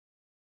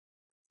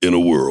In a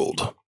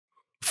world,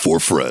 4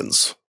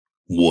 friends,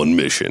 1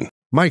 mission.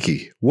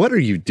 Mikey, what are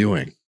you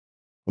doing?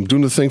 I'm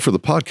doing the thing for the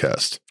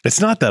podcast. It's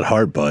not that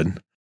hard,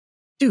 bud.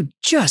 Dude,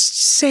 just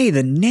say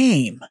the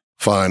name.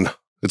 Fine.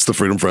 It's the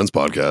Freedom Friends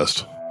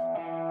podcast.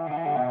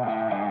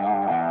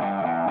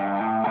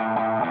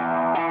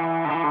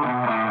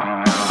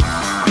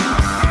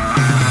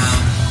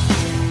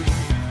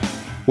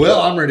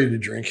 Well, I'm ready to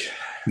drink.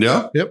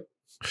 Yeah? Yep.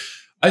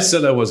 I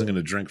said I wasn't going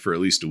to drink for at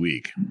least a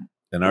week,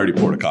 and I already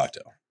poured a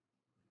cocktail.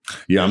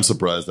 Yeah, I'm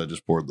surprised I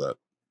just poured that.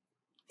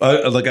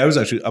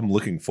 I'm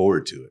looking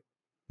forward to it.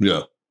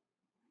 Yeah.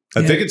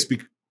 I think it's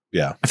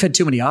I've had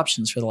too many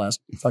options for the last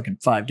fucking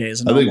 5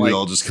 days. And I think I'm we like,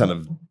 all just kind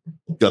of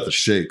got the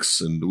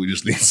shakes and we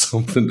just need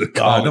something to Oh,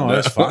 calm no, it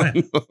that's down.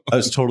 fine. I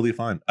was totally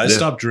fine. I Yeah.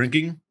 stopped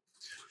drinking.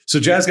 So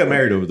Jazz got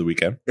married over the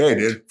weekend. Yeah,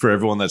 dude. For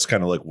everyone that's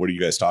kind of like, what are you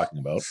guys talking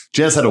about?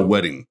 Jazz had a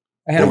wedding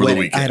I had over a the wedding.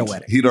 weekend. I had a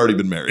wedding. He'd already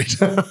been married.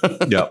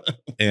 Yeah.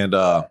 And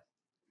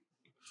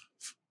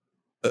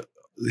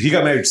he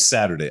got married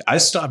Saturday. I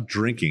stopped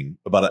drinking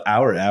about an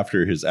hour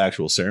after his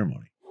actual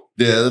ceremony.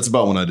 Yeah, that's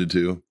about when I did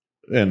too.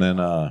 And then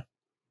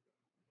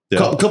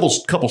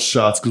Couple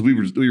shots because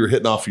we were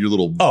hitting off your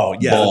little Oh,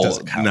 yeah, that ball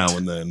doesn't count. now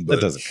and then. But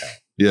that doesn't count.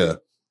 yeah,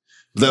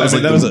 That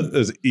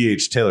was an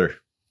E.H. Taylor.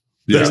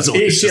 yeah. That's all-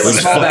 It was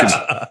was, all fucking-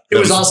 that. It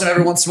was awesome.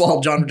 Every once in a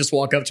while, John would just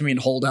walk up to me and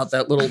hold out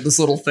this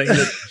little thing.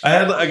 That,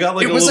 I got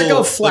like it a was little,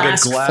 like a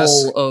flask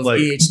full of like,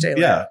 E.H. Taylor.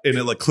 Yeah, and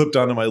it like clipped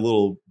onto my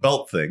little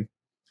belt thing.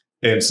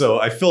 And so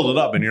I filled it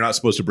up, and you're not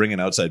supposed to bring in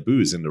outside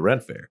booze into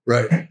Rent Fair.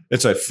 Right.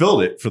 And so I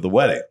filled it for the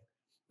wedding,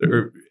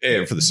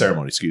 and for the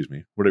ceremony, excuse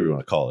me, whatever you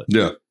want to call it.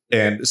 Yeah.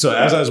 And so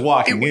as I was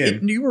walking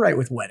in, You were right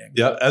with wedding.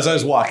 yeah, as I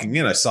was walking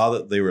in, I saw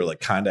that they were like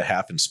kind of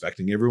half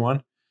inspecting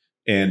everyone.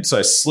 And so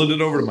I slid it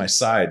over to my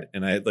side,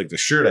 and I had like the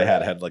shirt I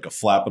had like a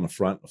flap on the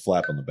front, a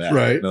flap on the back.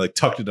 Right. And I like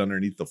tucked it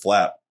underneath the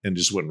flap and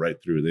just went right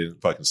through. They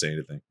didn't fucking say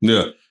anything.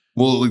 Yeah.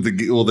 Well, like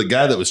the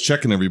guy that was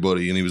checking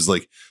everybody, and he was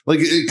like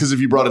because if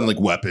you brought in like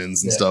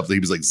weapons and stuff, he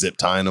was like zip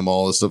tying them,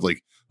 all this stuff.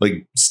 Like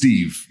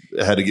Steve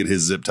had to get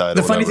his zip tied.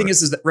 The funny thing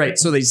is that right.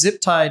 So they zip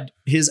tied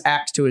his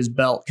axe to his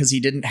belt because he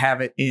didn't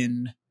have it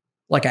in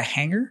like a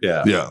hanger.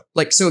 Yeah. yeah,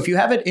 Like so, if you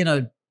have it in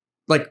a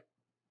like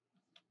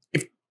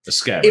A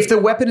scabbard. if the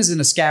weapon is in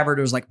a scabbard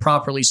or is like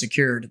properly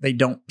secured, they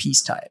don't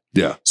piece tie it.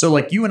 yeah, So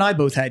like you and I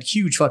both had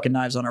huge fucking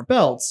knives on our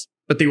belts,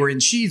 but they were in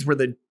sheaths where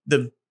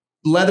the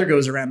leather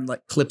goes around and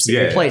like clips it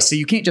Yeah. in place. So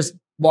you can't just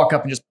walk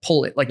up and just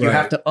pull it. Like you Right.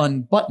 have to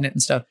unbutton it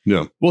and stuff.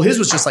 Yeah. Well, his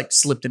was just like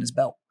slipped in his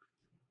belt.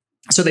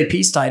 So they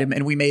piece tied him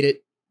and we made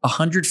it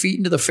 100 feet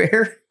into the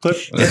fair. Clip.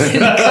 And he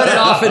cut it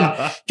off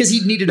and because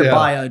he needed to Yeah.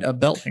 buy a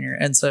belt hanger.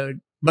 And so,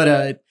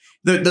 but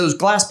those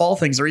glass ball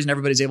things, the reason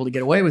everybody's able to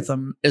get away with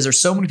them is there's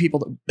so many people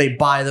that they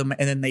buy them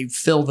and then they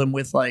fill them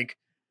with like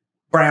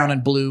brown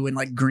and blue and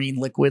like green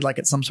liquid, like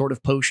it's some sort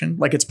of potion,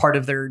 like it's part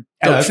of their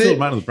Yeah, I outfit. filled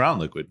mine with brown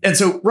liquid. And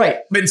so, right.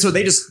 And so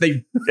they just,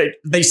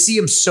 they see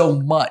him so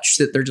much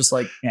that they're just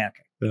like, yeah,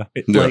 okay.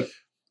 Yeah. Like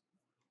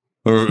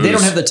Or they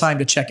don't have the time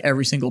to check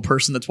every single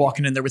person that's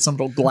walking in there with some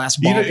little glass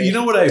ball. You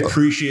know what I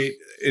appreciate,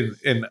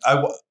 and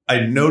I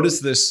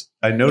noticed this.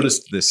 I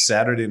noticed this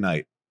Saturday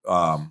night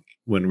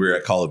when we were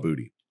at Call of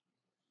Booty,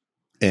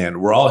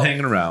 and we're all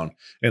hanging around,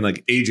 and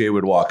like AJ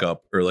would walk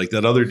up, or like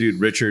that other dude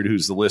Richard,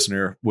 who's the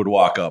listener, would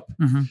walk up,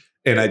 Mhm.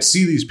 and I'd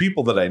see these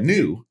people that I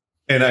knew,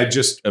 and I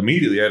just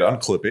immediately I'd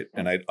unclip it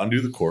and I'd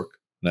undo the cork,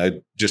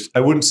 and I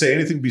wouldn't say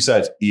anything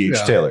besides E.H.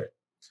 Yeah. Taylor.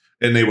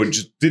 And they would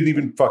just didn't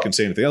even fucking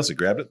say anything else. They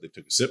grabbed it, they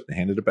took a sip, and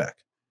handed it back.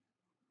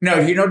 No,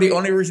 you know, the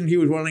only reason he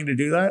was willing to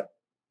do that,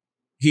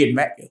 he had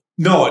met you.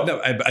 No,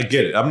 I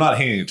get it. I'm not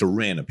handing it to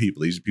random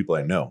people. These are people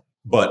I know.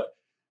 But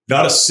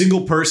not a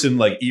single person,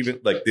 like even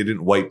like they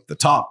didn't wipe the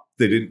top.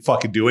 They didn't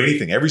fucking do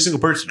anything. Every single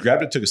person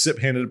grabbed it, took a sip,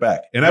 handed it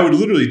back. And I would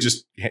literally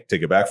just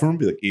take it back from him,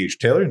 be like, E.H.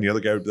 Taylor. And the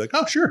other guy would be like,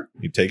 oh, sure.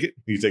 He'd take it.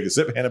 He'd take a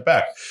sip, hand it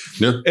back.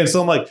 Yeah. And so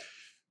I'm like,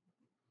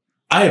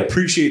 I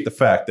appreciate the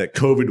fact that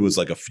COVID was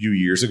like a few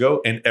years ago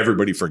and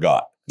everybody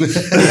forgot.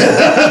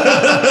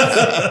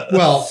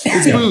 Well,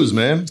 It's booze,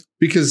 man.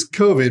 because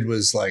COVID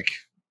was like,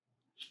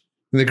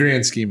 in the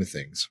grand scheme of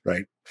things,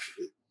 right?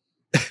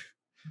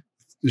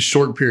 A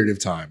short period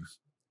of time.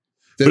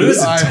 That But it was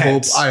I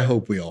intense.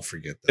 hope we all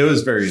forget that. It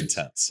was very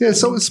intense. Yeah,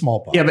 so was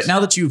smallpox. Yeah, but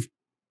now that you've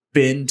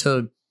been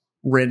to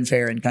Ren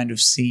Fair and kind of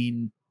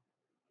seen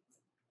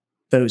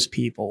those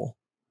people,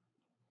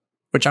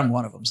 which I'm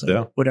one of them, so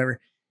Yeah. whatever.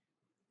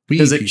 we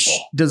Does it people.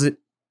 does it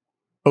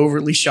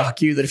overly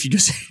shock you that if you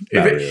just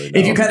Not if, really,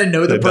 if you no. kind of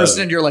know the It person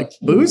doesn't. and you're like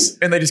booze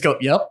and they just go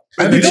yep,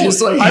 I and mean, then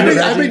just like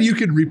I mean, you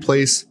could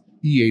replace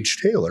E.H.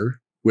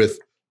 Taylor with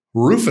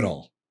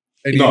Rufinol.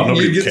 And No, you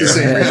nobody get would the care.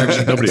 same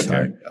reaction. Nobody every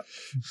time.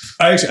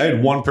 I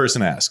had one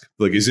person ask,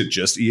 like, is it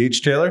just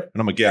E.H. Taylor? And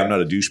I'm like, yeah, I'm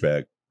not a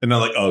douchebag. And they're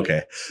like, oh,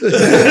 okay.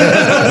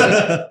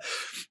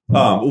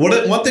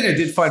 One thing I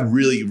did find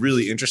really,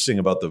 really interesting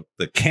about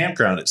the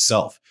campground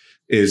itself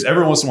is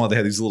every once in a while they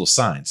had these little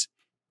signs,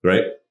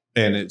 right?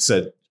 And it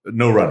said,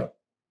 no running.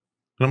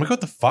 And I'm like, what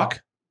the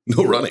fuck?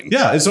 No running.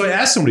 Yeah. And so I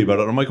asked somebody about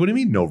it. I'm like, what do you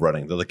mean no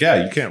running? They're like,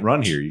 yeah, you can't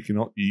run here. You can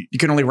only you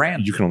can only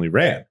ran.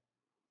 ran.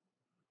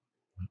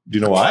 Do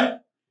you know why?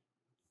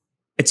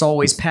 It's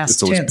always past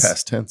It's always tense.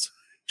 past tense.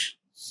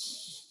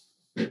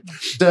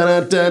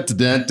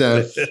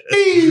 Dun-dun-dun-dun-dun-dun.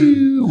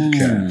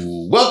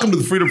 Ew. Welcome to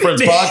the Freedom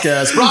Friends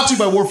podcast, brought to you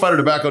by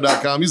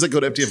warfightertobacco.com. Use that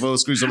code FTFO,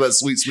 screw yourself that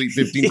sweet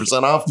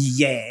 15% off.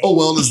 Yeah.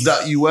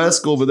 Wellness.us.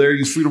 Go over there,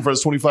 use Freedom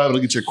Friends 25.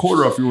 It'll get you a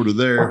quarter off your order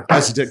there.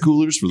 Icy Tech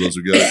coolers for those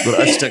who got it. Go to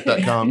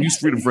icetech.com. Use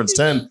Freedom Friends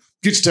 10.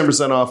 Get you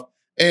 10% off.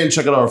 And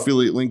check out our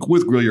affiliate link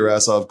with Grill Your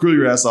Ass Off.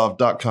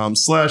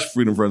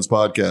 GrillYourAssOff.com/Freedom Friends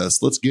podcast.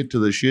 Let's get to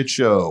the shit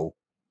show.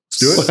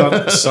 Let's do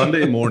it.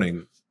 Sunday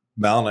morning,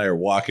 Mal and I are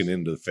walking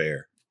into the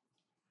fair.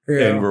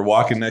 Yeah. And we're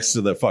walking next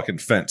to the fucking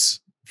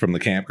fence from the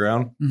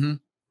campground. Mhm.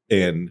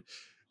 And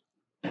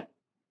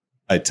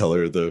I tell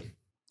her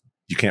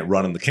you can't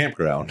run in the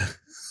campground.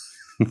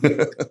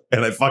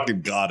 And I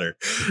fucking got her.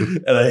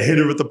 And I hit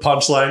her with the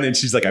punchline and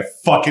she's like, I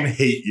fucking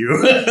hate you.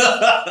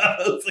 I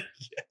was like,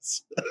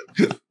 yes.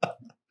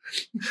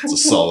 It's a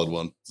solid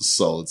one. It's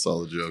a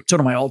solid joke. It's one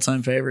of my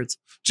all-time favorites.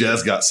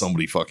 Jazz got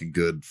somebody fucking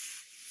good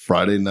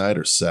Friday night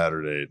or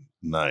Saturday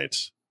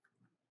night.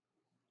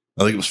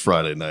 I think it was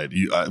Friday night.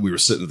 We were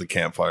sitting at the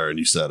campfire and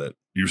you said it.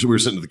 We were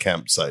sitting at the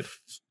campsite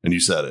and you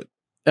said it.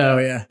 Oh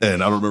yeah.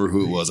 And I don't remember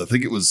who it was. I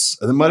think it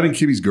might have been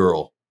Kibby's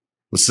girl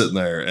was sitting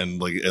there and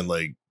like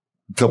a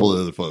couple of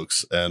other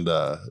folks. And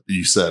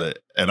you said it.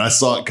 And I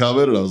saw it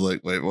coming and I was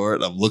like, wait for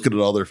it. I'm looking at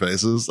all their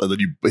faces. And then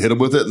you hit them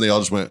with it and they all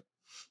just went.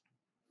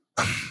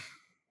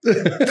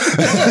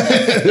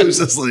 It was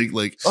just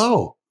like,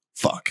 oh,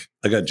 fuck.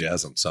 I got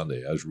Jazz on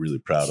Sunday. I was really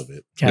proud of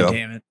it. God Yeah.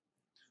 damn it.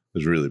 I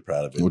was really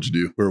proud of it. What'd you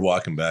do? We were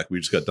walking back. We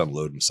just got done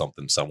loading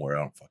something somewhere. I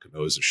don't fucking know.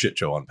 It was a shit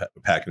show on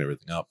packing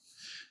everything up.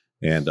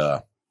 And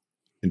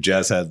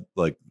Jazz had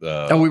like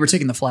we were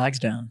taking the flags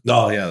down.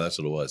 oh yeah, that's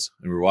what it was.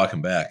 And we were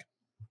walking back.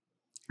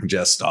 And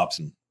Jazz stops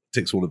and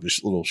takes one of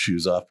his little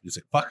shoes off. He's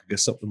like, fuck, I got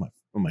something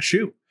on my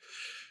shoe.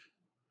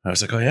 I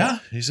was like, oh yeah?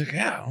 He's like,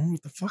 yeah,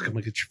 what the fuck? I'm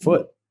like, it's your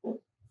foot.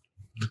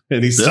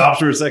 And he stops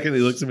for a second. He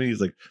looks at me. He's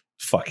like,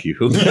 fuck you.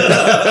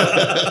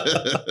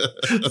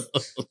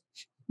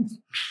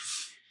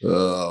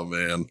 Oh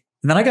man.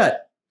 And then I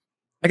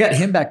got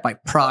him back by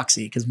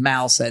proxy because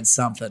Mal said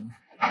something.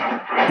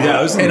 Yeah,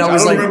 I was And I don't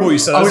was like- remember what you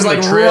said. I was in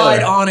like the trailer.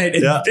 right on it.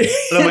 And, Yeah.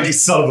 And I'm like, you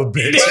son of a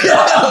bitch.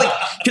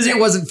 because it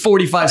wasn't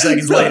 45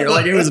 seconds later.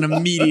 Like it was an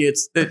immediate.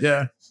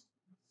 Yeah.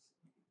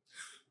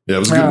 Yeah, it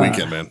was a good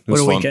weekend, man. It What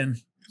was a fun. weekend.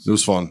 It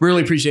was fun.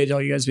 Really appreciate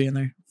all you guys being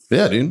there.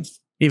 Yeah, dude.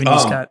 Even you,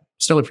 Scott.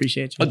 Still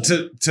appreciate you.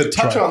 To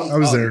touch on, I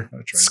was there. I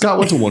tried. Scott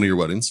went to one of your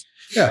weddings.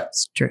 Yeah.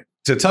 It's true.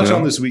 To touch Yeah.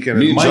 on this weekend,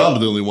 Me and Mike- John are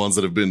the only ones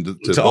that have been to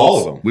To both. all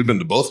of them. We've been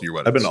to both of your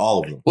weddings. I've been to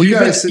all of them. Well, You you've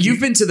guys-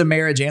 been to the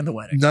marriage and the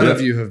wedding. None Yeah.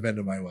 of you have been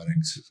to my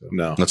weddings. So.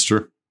 No, That's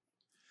true.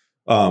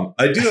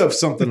 I do have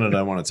something that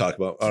I want to talk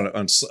about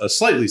on a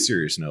slightly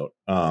serious note.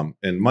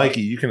 And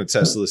Mikey, you can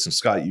attest to this, and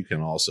Scott, you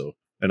can also.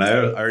 And I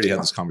already had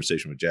this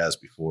conversation with Jazz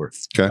before.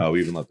 Okay.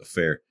 We even left the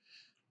fair.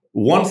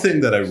 One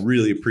thing that I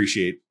really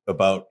appreciate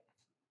about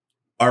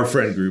our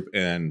friend group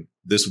and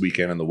this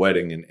weekend and the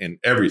wedding and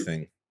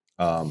everything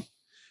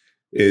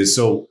is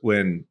so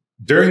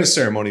during the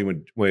ceremony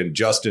when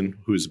Justin,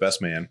 who's the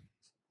best man,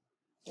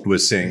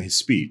 was saying his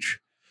speech,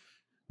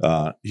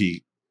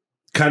 he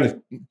kind of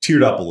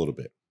teared up a little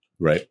bit,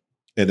 right?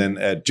 And then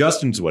at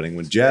Justin's wedding,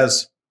 when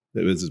Jazz,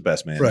 that was his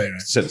best man, Right.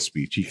 said a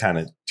speech, he kind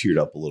of teared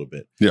up a little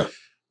bit. Yeah.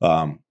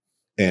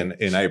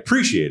 And I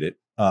appreciate it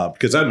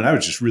because I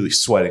was just really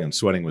sweating, and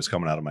sweating was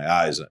coming out of my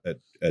eyes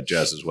at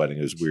Jazz's wedding.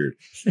 It was weird.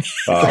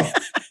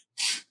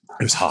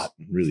 It was hot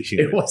and really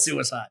humid. It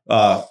was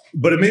hot.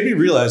 But it made me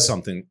realize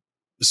something.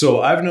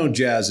 So I've known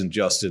Jazz and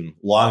Justin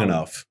long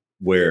enough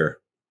where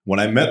when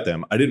I met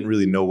them, I didn't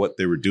really know what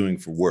they were doing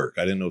for work.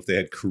 I didn't know if they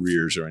had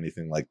careers or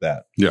anything like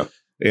that. Yeah.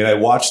 And I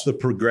watched the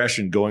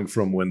progression going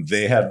from when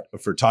they had a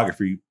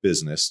photography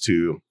business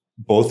to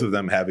both of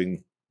them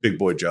having big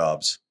boy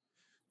jobs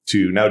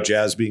to now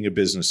Jazz being a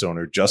business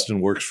owner.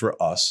 Justin works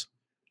for us.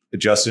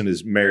 Justin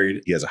is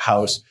married. He has a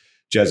house.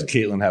 Jazz and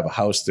Caitlin have a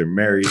house. They're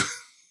married.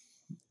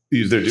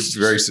 They're just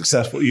very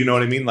successful. You know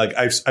what I mean? Like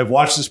I've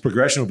watched this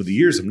progression over the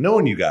years of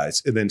knowing you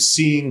guys and then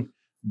seeing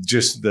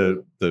just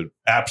the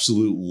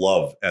absolute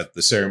love at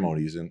the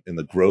ceremonies and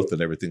the growth that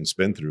everything's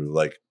been through.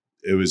 Like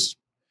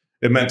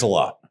it meant a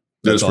lot.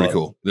 That's That's pretty all.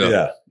 cool. Yeah.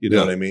 Yeah. You know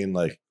Yeah. what I mean?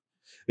 Like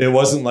it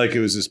wasn't like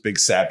it was this big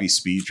sappy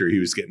speech or he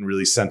was getting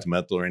really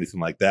sentimental or anything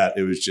like that.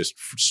 It was just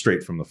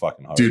straight from the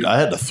fucking heart. Dude, I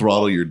had to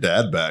throttle your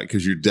dad back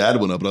because your dad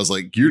went up and I was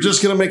like, you're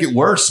just going to make it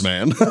worse,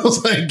 man. I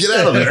was like, get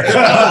out of there. What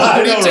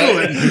are you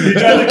doing? You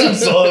tried to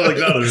console it like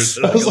that.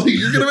 I was like,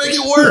 you're going to make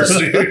it worse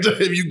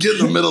dude, if you get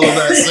in the middle of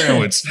that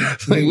sandwich.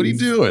 Like, what are you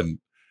doing?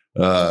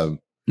 No,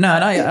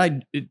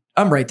 and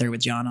I'm right there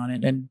with John on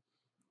it. And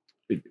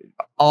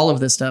all of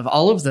this stuff,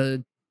 all of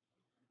the,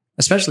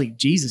 especially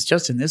Jesus,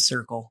 just in this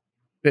circle,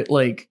 it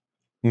like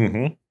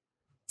Mm-hmm.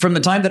 from the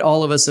time that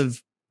all of us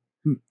have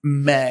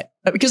met,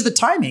 because the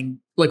timing,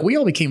 like we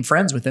all became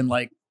friends within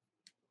like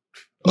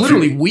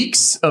literally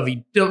weeks of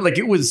like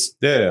it was.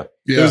 Yeah.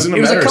 Yeah. It was in a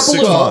It was a matter of couple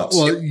 6 of-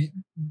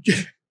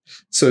 months.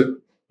 So It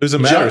was a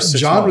matter of 6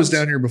 John was months.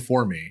 down here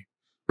before me.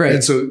 Right.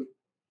 And so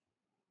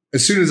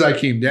as soon as I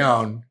came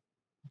down,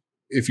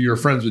 if you're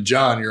friends with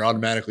John, you're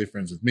automatically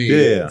friends with me.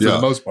 Yeah. For the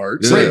most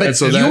part. Yeah. Right, but And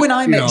so you that, and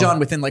I met know, John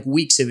within like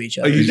weeks of each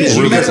other. Oh, you did?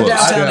 We Really met him close.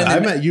 downtown, I and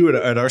then, met you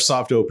at our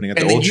soft opening at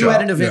and the then old you shop.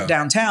 had an event Yeah.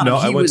 downtown. No,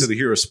 and I he went was, to the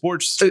Hero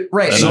Sports.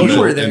 right, And and you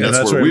were there. and that's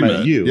that's where where I we met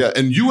met. you. Yeah,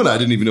 and you and I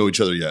didn't even know each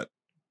other yet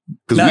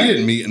because No. we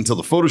didn't meet until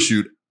the photo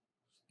shoot,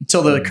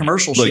 Till the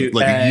commercial shoot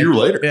like a at- year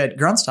later. at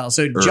Grunt Style.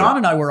 So Or- John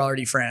and I were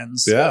already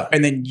friends. Yeah.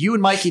 And then you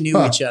and Mikey knew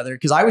Huh. each other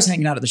because I was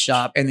hanging out at the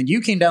shop. And then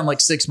you came down like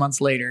 6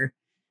 months later.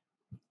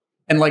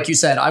 And like you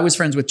said, I was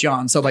friends with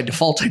John. So by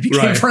default, I became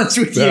Right. friends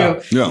with Yeah.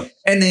 you. Yeah,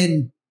 And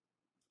then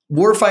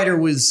Warfighter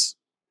was,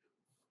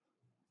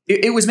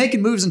 it was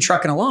making moves and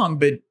trucking along,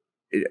 but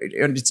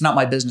and it's not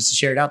my business to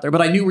share it out there.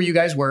 But I knew where you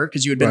guys were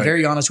because you had been Right.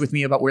 very honest with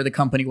me about where the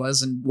company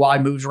was and why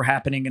moves were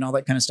happening and all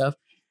that kind of stuff.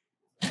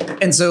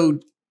 And so,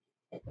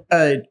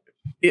 and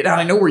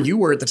I know where you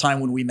were at the time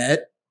when we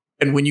met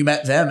and when you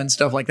met them and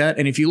stuff like that.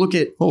 And if you look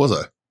at what was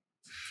I?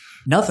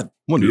 nothing,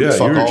 One Yeah, fuck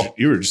you were, all.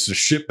 you were just a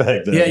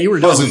shitbag then. yeah, you were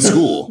I was done. in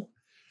school.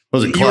 I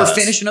was in You were class.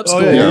 finishing up Oh,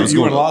 school. yeah, Yeah, you I was were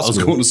going. in law I was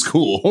school. going to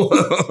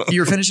school.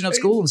 You were finishing up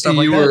school and stuff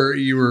you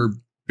like were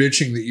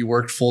bitching that you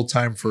worked full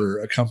time for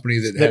a company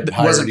that That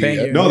hadn't wasn't hired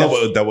paying you. No,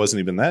 that wasn't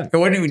even then. that. That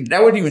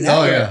wasn't even that.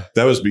 Oh yet. yeah.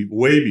 That was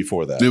way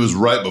before that. It was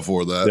right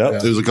before that.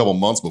 Yep. It was a couple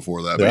months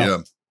before that. But Yeah.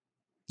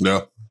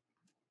 yeah.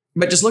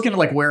 But just looking at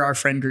like where our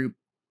friend group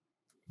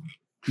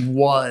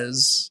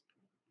was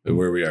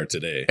Where we are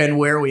today. and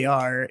where we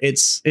are,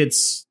 it's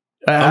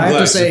I I'm have glad. to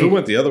 'Cause say, if it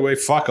went the other way,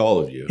 fuck all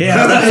of you.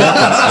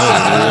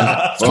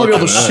 yeah, Fucking look at all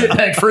the Fucking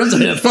shitbag friends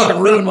I had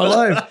fucking ruined my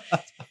life.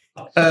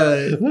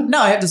 No,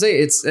 I have to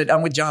say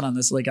I'm with John on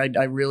this. Like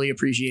I really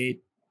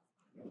appreciate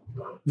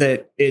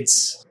that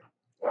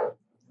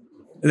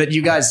that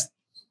you guys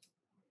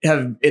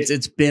have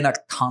it's been a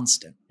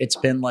constant. It's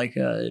been like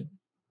and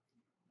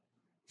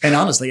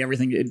honestly,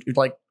 everything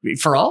like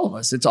for all of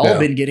us, it's all Yeah.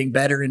 been getting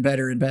better and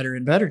better and better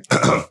and better.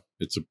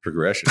 It's a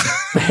progression.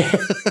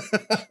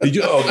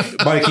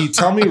 Mikey,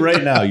 tell me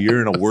right now,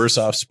 you're in a worse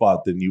off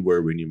spot than you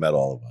were when you met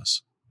all of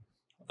us.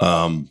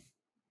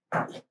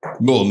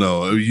 Well,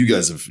 no, you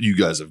guys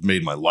have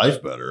made my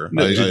life better.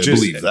 No, I just-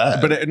 believe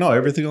that. But no,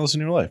 everything else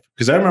in your life.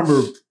 Because I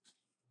remember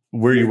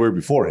where you were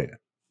beforehand.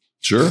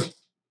 sure.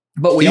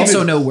 But we Even-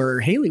 also know where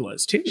Haley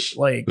was too.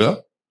 Like Yeah.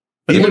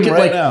 but Even look at right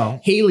like now.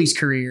 Haley's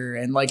career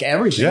and like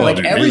everything. Yeah, like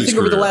dude, everything Haley's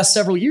over the career. last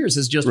several years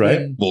has just Right.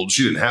 been Well,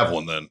 she didn't have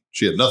one then.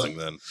 She had nothing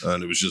then,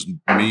 and it was just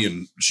me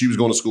and she was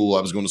going to school.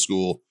 I was going to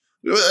school.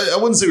 I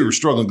wouldn't say we were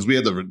struggling because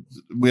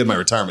we had my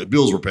retirement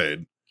bills were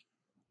paid,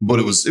 but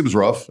it was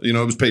rough. You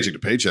know, it was paycheck to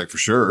paycheck for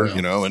sure. Yeah.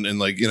 You know, and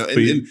like you know, But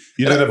and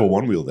you didn't have a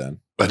one wheel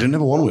then. I didn't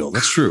have a one wheel.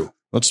 That's true.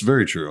 That's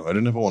very true. I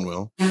didn't have a one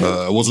wheel.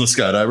 I wasn't a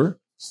skydiver.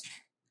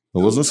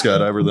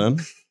 Then.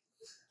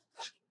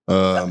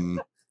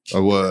 I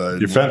was.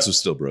 Your fence was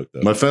still broke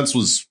though. My fence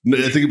was.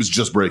 I think it was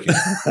just breaking.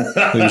 I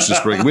think it was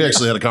just breaking. We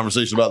actually had a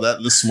conversation about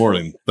that this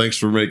morning. Thanks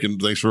for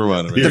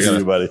reminding me. Here's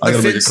everybody. I gotta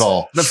The make a fence-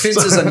 call. the fence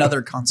is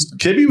another constant.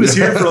 Kibby was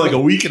here for like a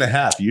week and a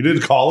half. You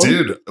didn't call him?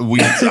 Dude,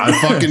 I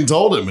fucking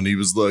told him, and he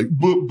was like,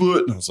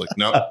 but. And I was like,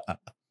 no,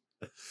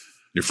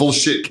 you're full of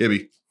shit,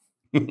 Kibby.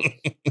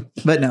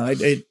 But no,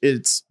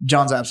 it's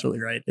John's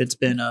absolutely right. It's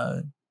been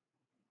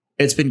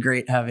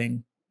great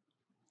having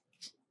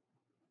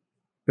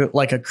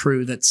like a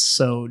crew that's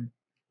so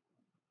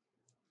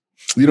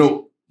You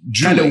know,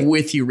 kind Julie, of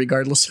with you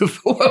regardless of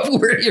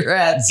where you're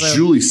at. So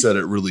Julie said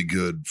it really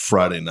good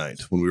Friday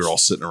night when we were all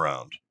sitting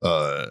around.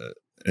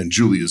 And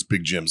Julie is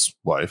Big Jim's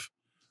wife.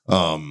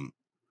 And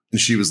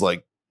she was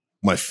like,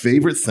 my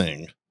favorite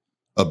thing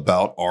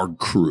about our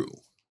crew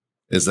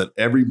is that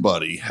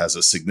everybody has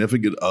a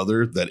significant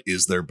other that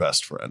is their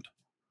best friend.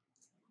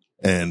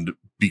 And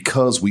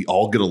because we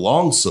all get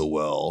along so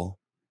well,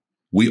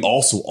 we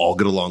also all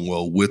get along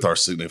well with our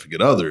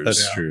significant others.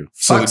 That's true.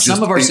 So fuck, it some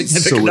just- of our it-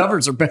 significant so it-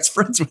 others are best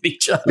friends with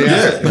each other.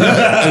 Yeah.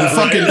 And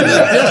fucking,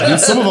 yeah. And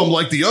some of them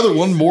like the other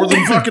one more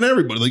than fucking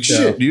everybody. Like, Yeah.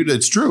 shit, dude,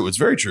 it's true. It's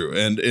very true.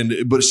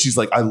 But she's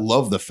like, I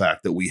love the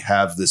fact that we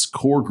have this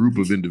core group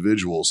of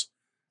individuals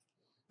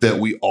that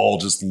we all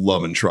just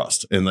love and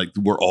trust. And like,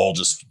 we're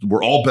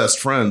all best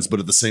friends, but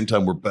at the same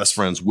time, we're best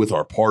friends with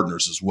our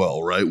partners as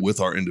well, right?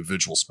 With our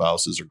individual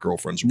spouses or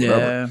girlfriends or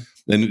whatever.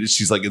 And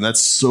she's like, and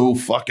that's so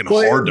fucking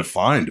Well, hard to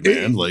find,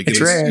 man. Like,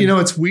 it's it's- rare. You know,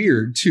 it's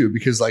weird too,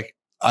 because like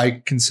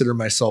I consider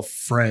myself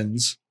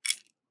friends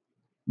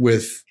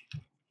with,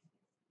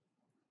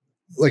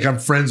 like I'm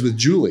friends with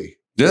Julie,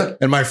 yeah,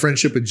 and my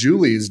friendship with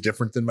Julie is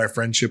different than my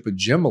friendship with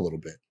Jim a little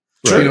bit.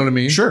 Sure. You know what I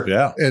mean? sure.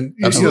 Yeah. And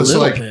A you know, so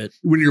little like bit.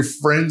 when you're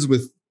friends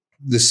with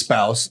the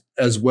spouse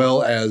as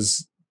well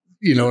as,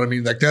 you know what I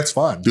mean? Like that's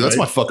fun. Dude, that's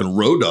my right? fucking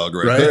road dog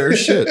right, Right? there.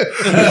 Shit.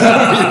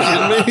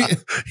 Are you kidding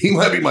me? He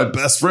might be my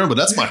best friend, but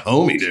that's my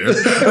homie, dude.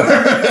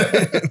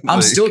 I'm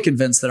Like, still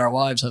convinced that our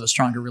wives have a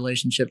stronger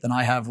relationship than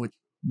I have with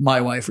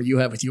my wife or you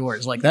have with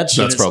yours. Like that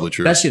shit That's is, probably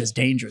true. That shit is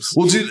dangerous.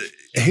 Well, dude,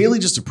 Haley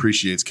just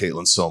appreciates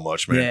Caitlin so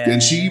much, man. Yeah.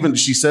 And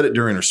she said it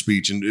during her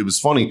speech, and it was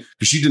funny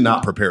because she did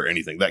not prepare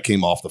anything. That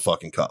came off the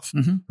fucking cuff.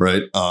 Mhm.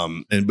 Right.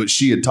 But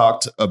she had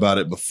talked about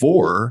it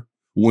before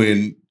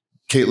when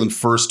Caitlin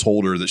first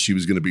told her that she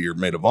was going to be your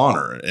maid of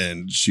honor.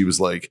 And she was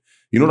like,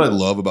 you know what I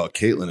love about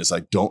Caitlin is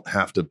I don't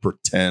have to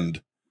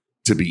pretend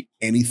to be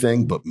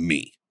anything but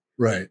me.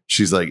 Right.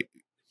 She's like,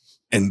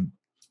 and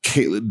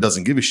Caitlin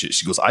doesn't give a shit.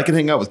 She goes, I can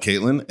hang out with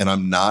Caitlin and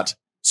I'm not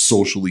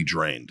socially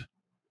drained.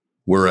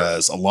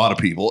 Whereas a lot of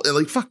people, and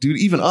like, fuck, dude,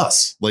 even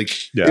us, like,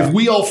 if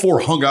we all four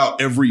hung out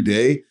every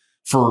day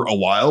for a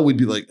while, we'd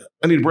be like,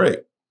 I need a break.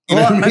 You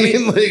know what I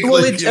mean?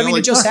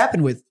 It just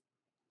happened with,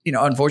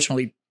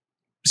 unfortunately,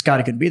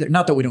 Scotty couldn't be there.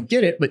 Not that we don't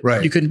get it, but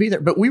you couldn't be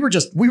there. But we were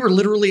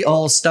literally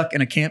all stuck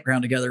in a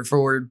campground together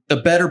for the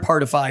better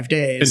part of 5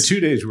 days. In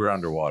 2 days, we were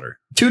underwater.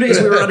 2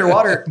 days we were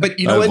underwater. But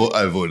you know what?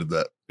 I avoided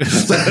that.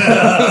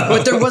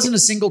 But there wasn't a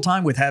single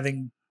time with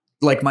having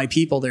like my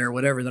people there or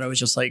whatever that I was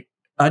just like,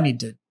 I'm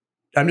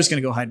just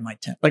going to go hide in my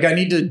tent. Like I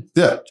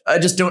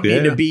just don't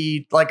need to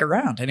be like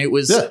around. And it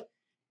was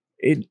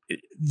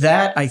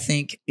that I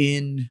think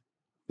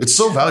it's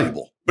so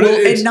valuable. But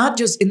and not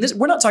just in this,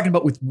 we're not talking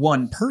about with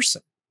one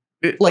person.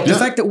 The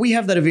fact that we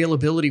have that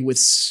availability with,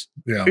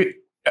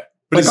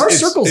 but our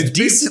circle's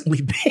decently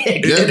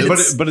big. Yeah,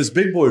 but it's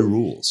big boy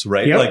rules,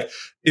 right? Yep.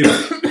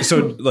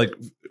 Like,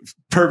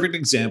 perfect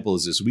example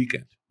is this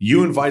weekend.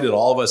 You invited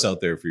all of us out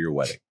there for your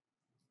wedding,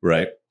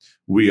 right?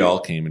 We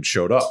all came and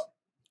showed up.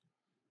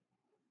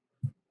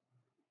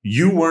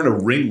 You weren't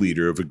a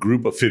ringleader of a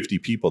group of 50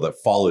 people that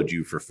followed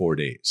you for 4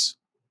 days.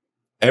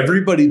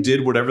 Everybody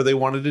did whatever they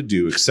wanted to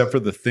do, except for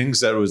the things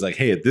that was like,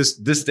 hey, at this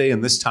day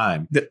and this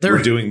time,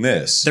 we're doing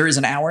this. There is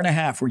an hour and a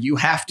half where you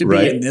have to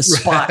be in this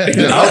spot.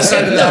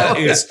 Outside of that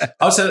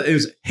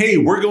is, hey,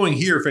 we're going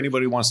here if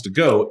anybody wants to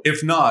go.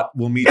 If not,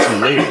 we'll meet you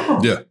later.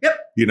 Yeah. Yep.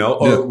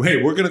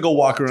 Hey, we're going to go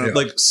walk around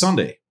like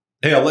Sunday.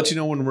 Hey, I'll let you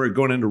know when we're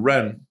going into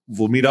Ren.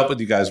 We'll meet up with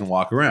you guys and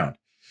walk around.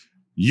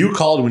 You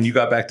called when you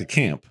got back to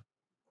camp.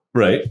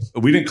 Right.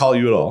 We didn't call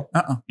you at all.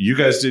 You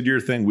guys did your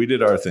thing. We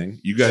did our thing.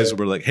 You guys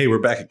were like, hey, we're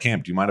back at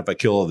camp. Do you mind if I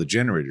kill all the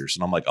generators?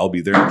 And I'm like, I'll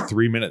be there in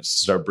 3 minutes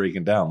to start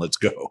breaking down. Let's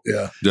go.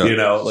 Yeah.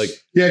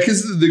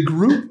 Because the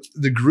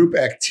group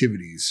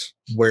activities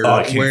where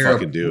I can't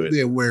fucking do it.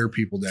 They wear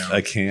people down. I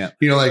can't.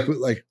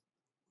 Like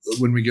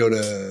when we go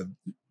to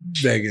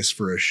Vegas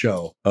for a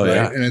show. Oh, right?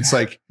 yeah. And it's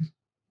like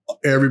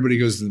everybody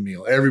goes to the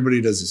meal.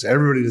 Everybody does this.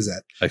 Everybody does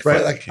that.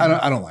 Right? Like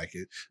I don't like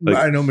it.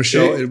 I know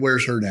Michelle, it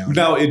wears her down.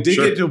 Now it did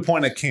get to a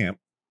point at camp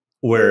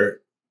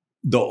where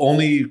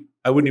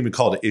I wouldn't even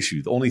call it an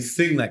issue. The only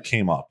thing that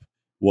came up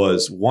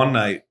was one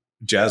night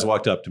Jazz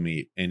walked up to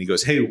me and he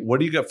goes, hey, what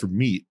do you got for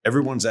meat?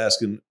 Everyone's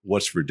asking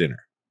what's for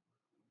dinner.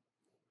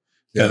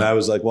 Yeah. And I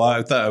was like, well,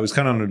 I was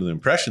kind of under the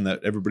impression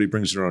that everybody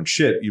brings their own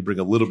shit. You bring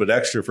a little bit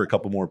extra for a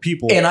couple more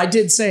people. And I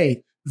did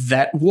say,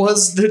 that's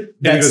the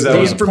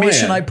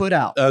information I put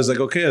out. I was like,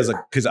 okay.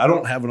 Because I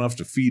don't have enough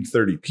to feed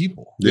 30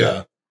 people.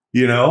 Yeah.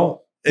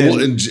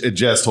 And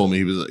Jazz told me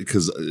he was like,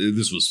 because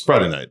this was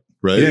Friday night,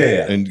 right?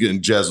 Yeah.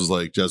 And Jazz was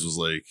like,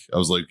 I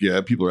was like,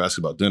 yeah, people are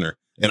asking about dinner.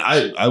 And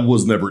I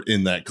was never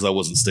in that because I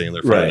wasn't staying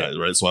there Friday night,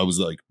 right? So I was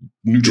like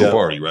neutral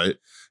party, right?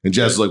 And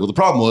Jazz was like, well, the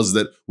problem was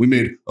that we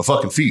made a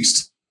fucking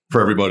feast for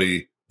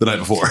everybody the night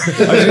before.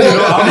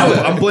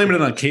 I'm blaming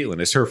it on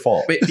Caitlin. It's her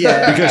fault.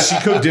 Yeah. Because she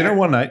cooked dinner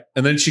one night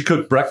and then she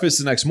cooked breakfast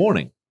the next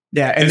morning.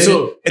 Yeah. And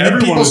then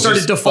people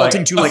started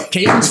defaulting to like,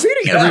 Caitlin's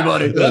feeding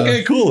everybody.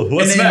 Okay, cool.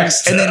 What's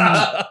next? And then,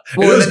 it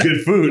was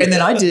good food. And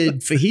then I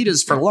did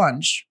fajitas for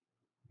lunch.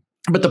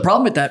 But the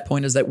problem at that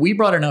point is that we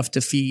brought enough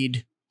to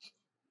feed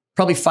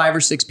probably 5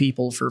 or 6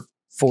 people for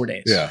 4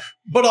 days. Yeah.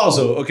 But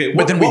also, okay.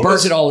 But then we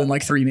burnt it all in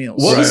like 3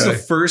 meals. What was the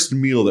first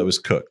meal that was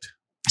cooked?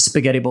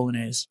 Spaghetti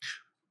bolognese.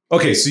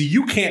 Okay, so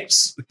you can't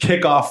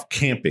kick off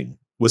camping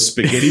with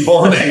spaghetti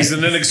bolognese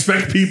and then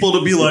expect people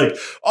to be like,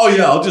 oh,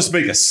 yeah, I'll just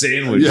make a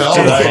sandwich. Yeah,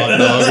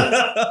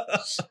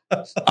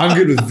 I'm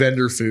good with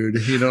vendor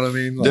food. You know what I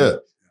mean? Yeah.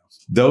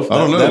 I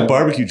don't know. That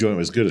barbecue joint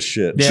was good as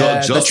shit.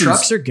 Yeah, the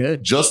trucks are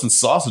good. Justin's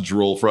sausage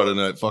roll Friday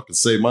night fucking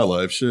saved my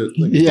life. Shit.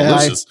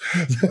 Delicious.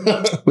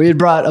 We had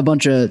brought a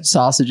bunch of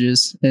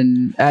sausages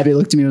and Abby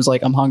looked at me and was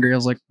like, I'm hungry. I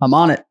was like, I'm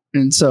on it.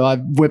 And so I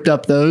whipped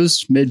up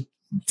those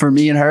for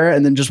me and her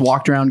and then just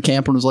walked around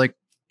camp and was like,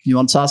 you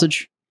want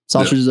sausage?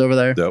 Sausage is over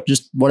there. Yep.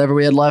 Just whatever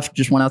we had left,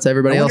 just went out to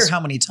everybody else. I wonder how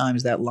many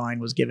times that line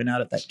was given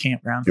out at that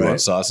campground. You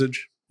want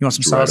sausage? You want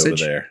some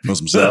sausage? Right over there. You want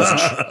some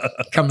sausage?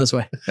 Come this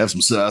way. Have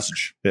some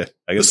sausage. Yeah.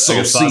 I got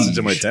sausage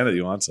in my tent if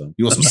you want some.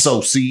 You want some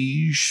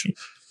sausage?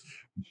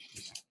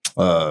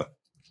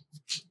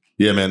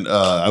 Yeah, man.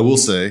 I will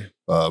say,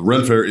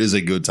 Ren Fair is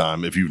a good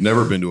time. If you've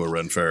never been to a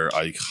Ren Fair,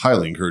 I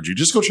highly encourage you.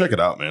 Just go check it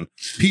out, man.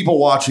 People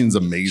watching is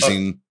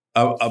amazing.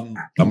 I'm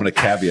going to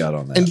caveat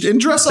on that. And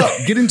dress up.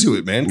 Get into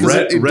it, man. Because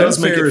it Ren does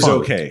make Fair it is fun.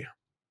 okay.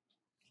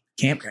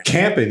 Campground.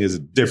 Camping is a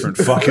different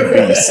fucking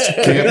beast.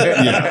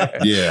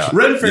 Yeah.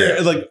 Ren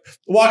Fair, like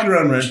walking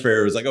around Ren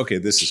Fair was like, okay,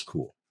 this is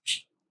cool.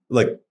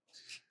 Like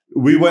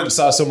we went and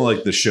saw some of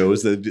like the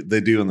shows that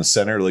they do in the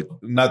center, like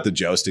not the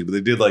jousting, but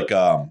they did like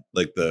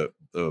the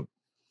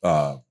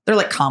they're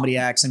like comedy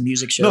acts and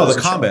music shows. No, the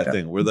and combat shit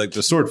like thing where like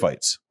the sword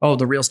fights. Oh,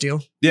 the real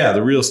steel? Yeah,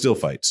 the real steel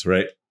fights,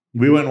 right?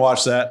 We went and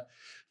watched that.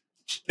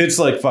 It's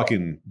like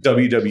fucking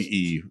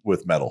WWE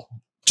with metal.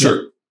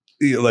 Sure.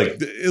 Yeah, like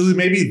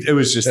maybe it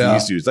was just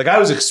these dudes. Like I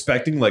was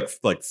expecting like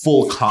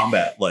full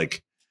combat,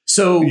 like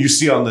So you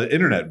see on the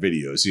internet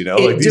videos, you know,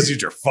 like these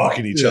dudes are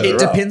fucking each other.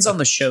 It up. depends on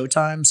the show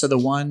time. So the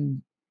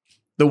one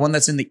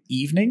that's in the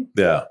evening,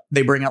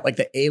 they bring out like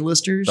the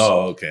A-listers.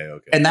 Oh, okay.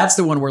 And that's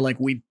the one where like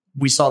we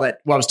saw that.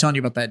 Well, I was telling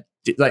you about that,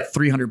 like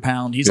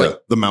 300-pound. He's like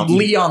the mountain.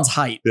 Leon's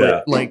height,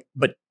 but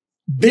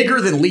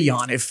bigger than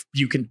Leon if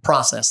you can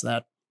process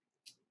that.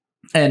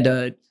 And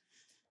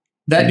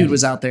that dude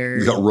was out there.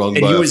 He got rung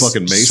and by he a was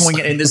fucking mace.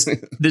 swinging, and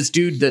this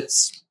dude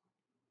that's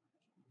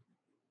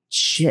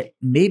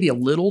maybe a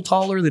little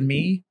taller than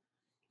me,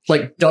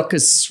 like duck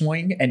his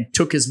swing and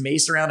took his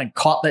mace around and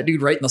caught that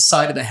dude right in the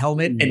side of the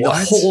helmet. And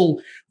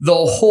the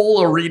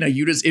whole arena,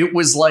 it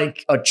was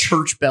like a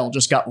church bell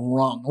just got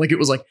rung. Like it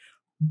was like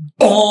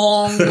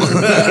bong.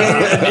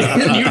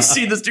 And you'd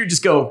see this dude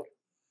just go.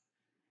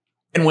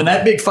 And when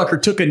that big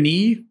fucker took a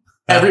knee,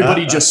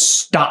 everybody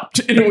just stopped.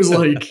 And it was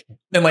like,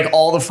 and like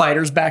all the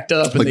fighters backed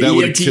up, and Like the that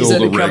would've EMTs killed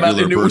had to a come out, and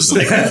it regular was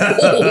like,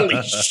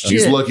 holy shit.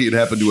 He's lucky it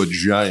happened to a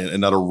giant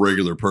and not a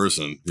regular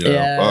person. You know?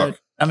 Yeah.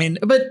 Fuck. I mean,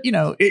 but you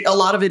know, a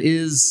lot of it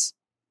is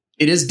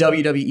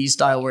WWE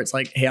style where it's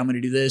like, hey, I'm going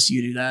to do this,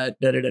 you do that,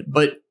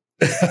 But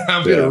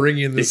I'm going to ring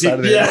you in the side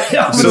of the head.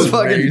 I'm going to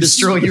fucking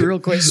destroy you real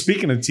quick.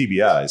 Speaking of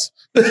TBIs,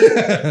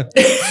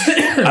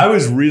 I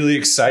was really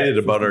excited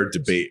about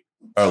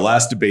our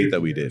last debate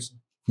that we did.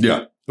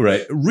 Yeah.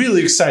 Right.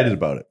 Really excited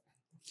about it.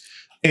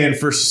 And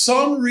for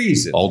some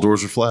reason, All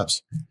doors are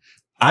flaps.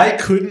 I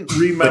couldn't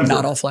remember. But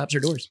not all flaps are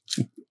doors.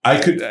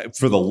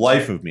 For the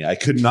life of me, I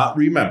could not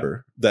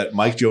remember that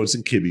Mike Jones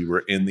and Kibbe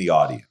were in the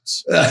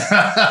audience.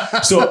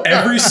 So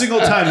every single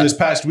time this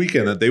past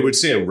weekend that they would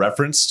say a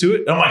reference to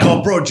it, I'm like,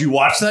 oh, bro, did you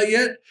watch that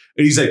yet?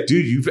 And he's like,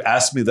 dude, you've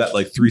asked me that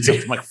like 3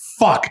 times. I'm like,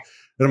 fuck.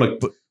 And I'm like,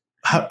 but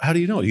how do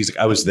you know it? He's like,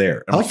 I was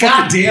there. I'm like,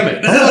 God damn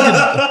it.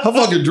 How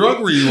fucking drunk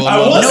were you? I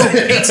wasn't. No,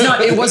 it's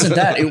not. It wasn't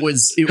that. It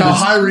was. How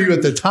high were you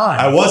at the time?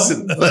 I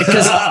wasn't.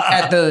 Because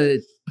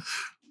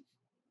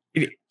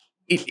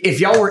if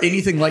y'all were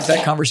anything like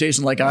that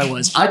conversation like I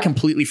was, I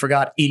completely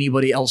forgot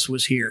anybody else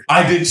was here.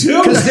 I did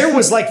too. Because there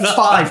was like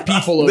 5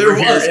 people over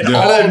here. And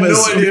all I had of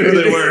us, no idea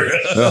who they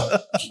were.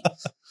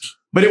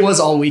 But it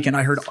was all weekend.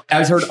 I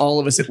heard all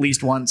of us at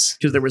least once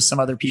because there was some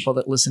other people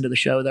that listened to the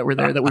show that were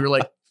there that we were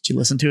like, did you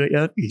listen to it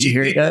yet? Did you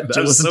hear it yet? Did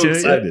you listen to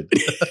it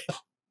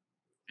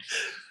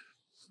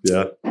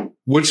yet? Yeah.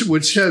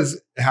 Which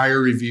has higher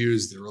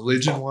reviews, the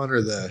religion one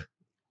or the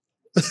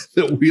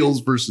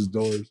wheels versus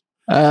doors?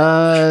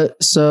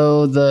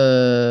 So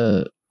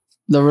the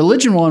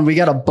religion one, we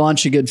got a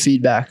bunch of good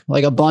feedback.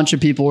 Like a bunch of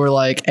people were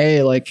like,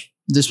 hey, like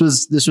this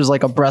was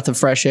like a breath of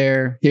fresh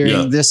air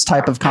hearing this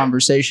type of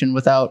conversation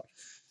without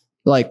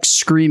like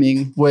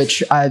screaming,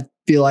 which I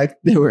feel like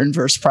they were in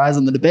for a surprise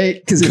on the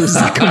debate because it was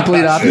the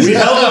complete opposite. We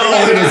held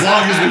it as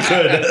long as we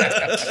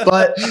could.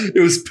 But it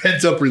was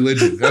pent up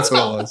religion. That's what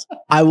it was.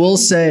 I will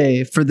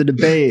say for the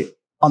debate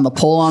on the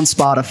poll on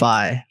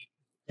Spotify,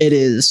 it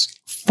is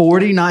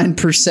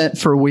 49%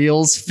 for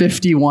wheels,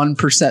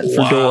 51%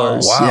 for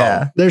doors. Wow.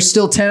 Yeah. There's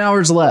still 10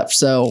 hours left,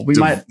 so we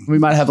might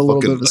have a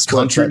little bit of a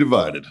split. Country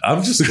divided.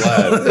 I'm just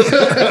glad.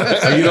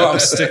 I'm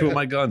sticking with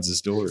my guns.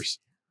 It's doors.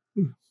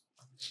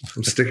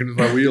 I'm sticking with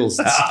my wheels.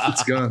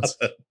 It's guns.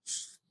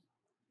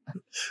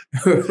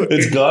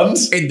 It's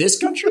guns? In this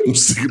country? I'm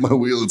sticking my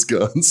wheel. It's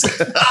guns.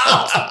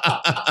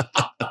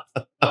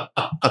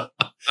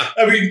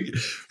 I mean,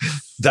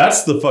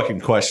 that's the fucking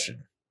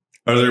question.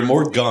 Are there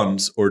more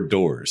guns or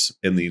doors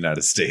in the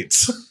United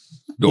States?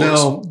 Doors.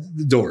 No,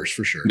 the doors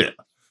for sure. Yeah.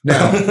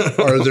 Now,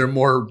 are there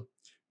more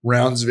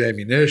rounds of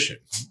ammunition?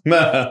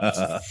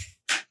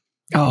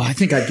 Oh, I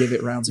think I'd give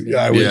it rounds of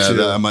Yeah, I would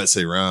too. I might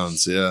say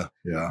rounds. Yeah.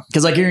 Yeah.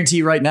 Because I guarantee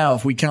you right now,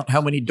 if we count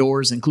how many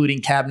doors,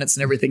 including cabinets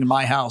and everything in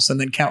my house, and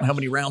then count how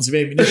many rounds of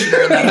ammunition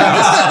are in that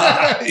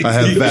house. I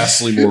have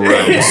vastly more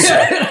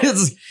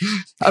rounds.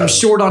 I'm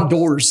short on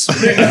doors.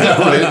 Right,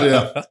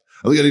 yeah.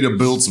 I think I need to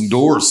build some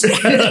doors.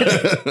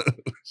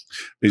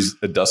 Is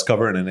a dust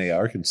cover in an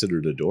AR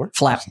considered a door?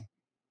 Flap.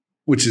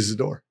 Which is a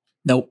door?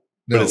 Nope.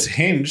 No. But it's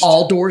hinged.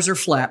 All doors are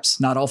flaps.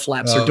 Not all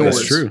flaps are doors.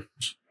 That's true.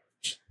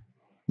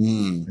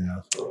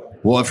 Yeah.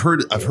 Well, I've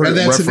heard And it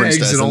that's an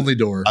referenced exit as only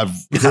door. I've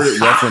heard it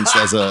referenced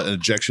as an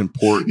ejection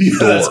port Yes.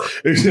 door.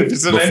 If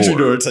it's an Before. entry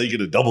door, it's how you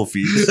get a double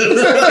feed.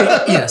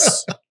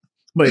 Yes.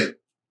 But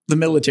the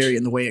military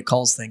and the way it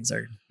calls things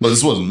are. Well,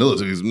 this wasn't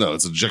military. No,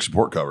 it's an ejection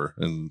port cover.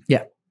 And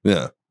Yeah.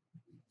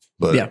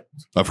 But Yeah.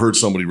 I've heard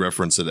somebody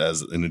reference it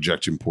as an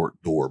ejection port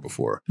door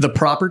before. The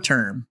proper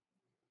term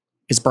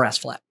is brass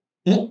flap.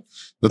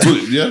 That's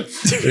what. Yeah.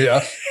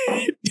 Yeah.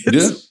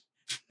 Yeah.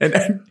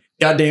 And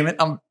God damn it.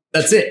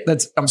 That's it.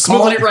 I'm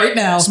calling it right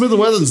now. Smith and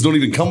Wessons don't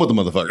even come with the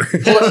motherfucker.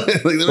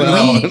 Like, they don't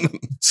Well, even-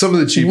 Some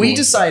of the cheap We ones.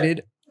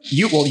 decided,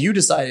 you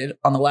decided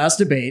on the last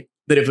debate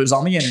that if it was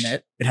on the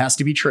internet, it has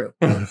to be true.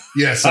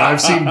 Yes,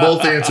 I've seen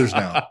both answers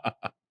now.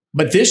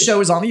 But this show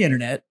is on the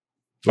internet,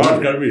 It's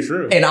got to be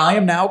true. and I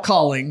am now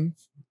calling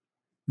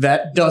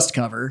that dust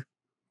cover.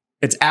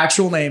 Its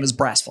actual name is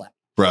brass flap.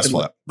 brass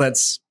flap.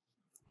 That's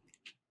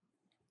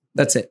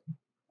it.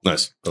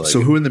 Nice.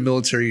 So who in the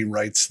military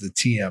writes the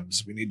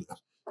TMs? We need to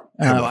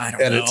I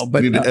don't know,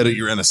 but you need to edit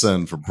your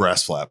NSN for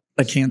brass flap.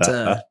 I can't.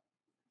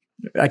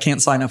 I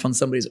can't sign up on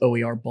somebody's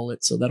OER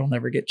bullet, so that'll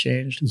never get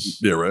changed.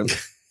 Yeah,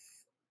 right.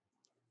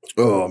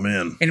 Oh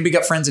man. And we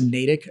got friends in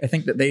Natick. I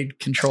think that they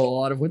control a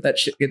lot of what that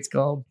shit gets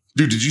called.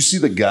 Dude, did you see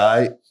the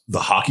guy, the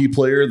hockey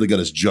player that got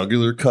his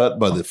jugular cut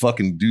by the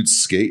fucking dude's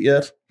skate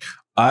yet?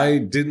 I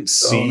didn't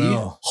see.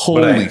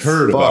 Holy but I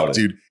heard fuck, about it.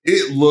 dude.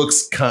 It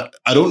looks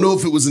I don't know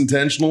if it was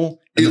intentional.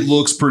 It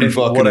looks pretty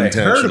fucking what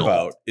intentional. I heard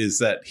about is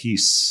that he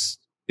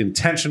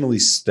intentionally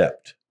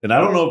stepped. And I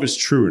don't know if it's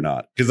true or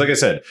not. Because like I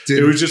said,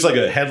 it was just like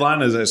a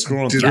headline as I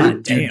scrolled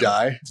through. Did he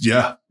die?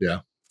 Yeah.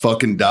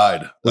 Fucking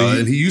died.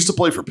 And he used to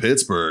play for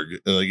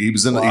Pittsburgh. He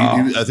was in,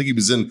 I think he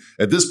was in,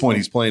 at this point,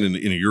 he's playing in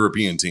a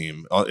European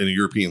team, in a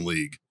European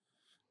league.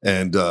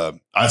 And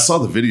I saw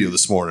the video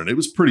this morning. It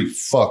was pretty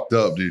fucked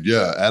up, dude.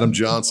 Yeah. Adam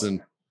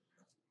Johnson.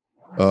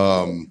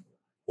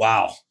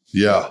 Wow.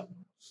 Yeah.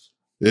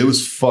 It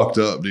was fucked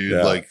up, dude.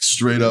 Yeah. Like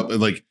straight up.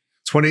 Like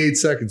 28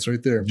 seconds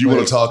right there. You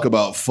want to talk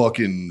about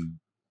fucking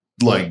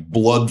like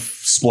blood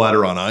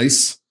splatter on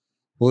ice?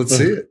 Well, let's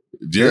see it.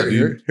 Yeah,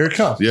 here it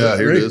comes. Yeah,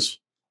 here it is.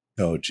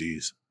 Oh,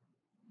 geez.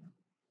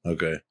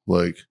 Okay.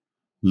 Like,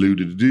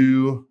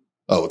 do.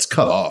 Oh, it's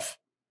cut off.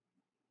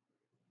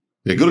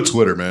 Yeah, go to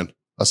Twitter, man.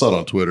 I saw it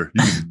on Twitter.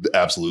 You can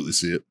absolutely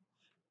see it.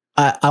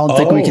 I don't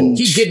think we can.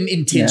 He didn't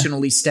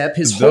intentionally step.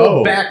 His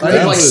whole back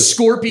leg like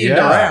scorpioned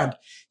around.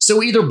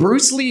 So either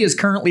Bruce Lee is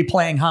currently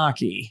playing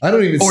hockey, I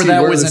don't even or see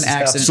that where was this an is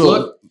accident. So,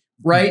 Look,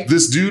 right?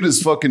 This dude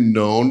is fucking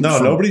known. No,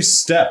 nobody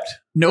stepped.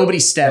 Nobody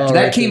stepped. Oh,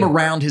 That right came there.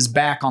 around his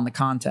back on the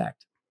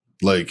contact.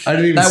 Like, I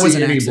didn't even That was see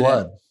an any accident.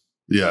 blood.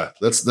 yeah,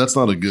 that's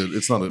not a good.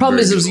 It's not a Problem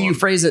very is good when you one.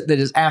 phrase it that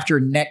is after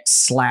neck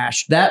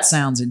slash. That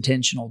sounds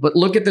intentional. But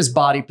look at this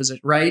body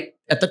position, right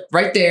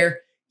right there.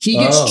 He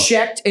gets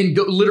checked and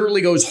literally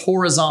goes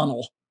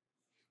horizontal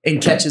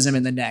and catches him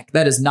in the neck.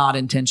 That is not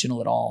intentional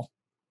at all.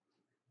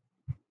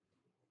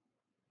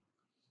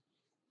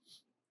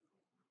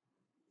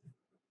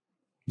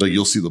 Like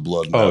you'll see the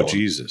blood. Oh, now.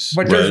 Jesus.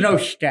 But there's no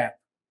step.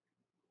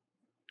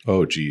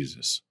 Oh,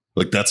 Jesus.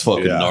 Like that's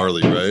fucking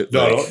gnarly, right?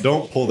 No, Like,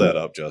 don't pull that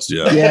up, Justin.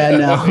 Yeah, Yeah,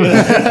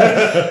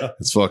 no.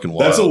 it's fucking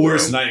wild. That's the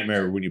worst bro.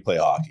 nightmare when you play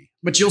hockey.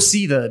 But you'll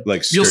see the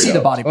Like you'll see straight the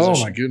up. body position.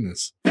 Oh my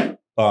goodness.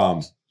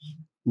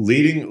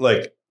 Leading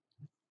like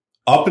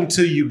up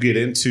until you get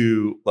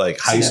into like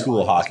high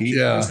school hockey,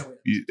 Yeah.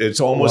 it's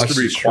almost Watch a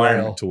the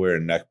requirement trail. to wear a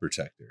neck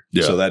protector.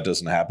 Yeah. So that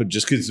doesn't happen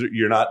just because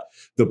you're not,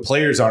 the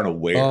players aren't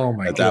aware Oh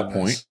my at that goodness.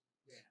 point.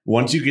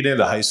 Once you get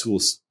into high school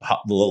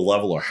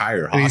level or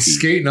higher And hockey, he's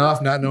skating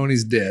off, not knowing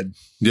he's dead.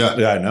 Yeah,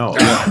 yeah, I know.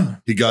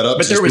 he got up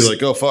But to there just was- be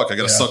like, oh fuck, I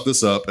gotta suck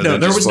this up. And No,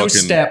 then there just was no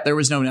fucking- step. There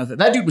was no nothing.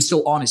 That dude was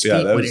still on his Yeah,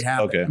 feet that when was- it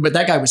happened. okay. But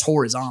that guy was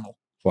horizontal.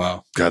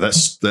 Wow. God,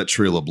 that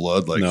trail of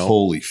blood, like No.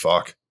 holy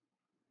fuck.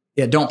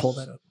 Yeah, don't pull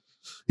that up.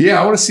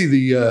 Yeah, I want to see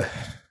the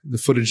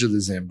footage of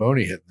the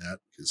Zamboni hitting that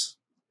because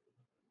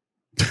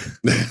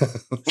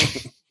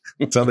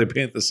That's how they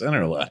paint the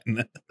center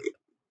line.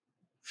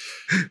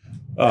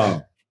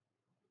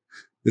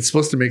 it's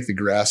supposed to make the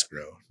grass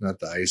grow, not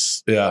the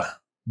ice Yeah.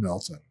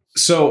 melting.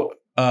 So,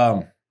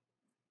 I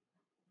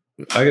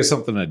got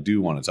something I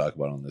do want to talk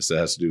about on this that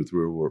has to do with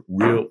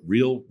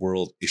real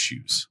world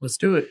issues. Let's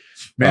do it.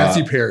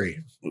 Matthew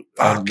Perry.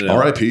 No,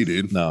 R.I.P.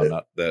 dude. No,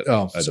 not that.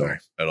 Oh, I sorry.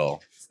 don't at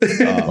all.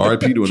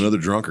 R.I.P. to another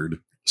drunkard.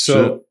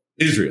 So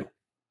Israel,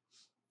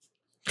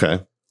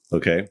 Okay.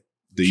 okay,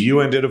 the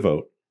UN did a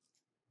vote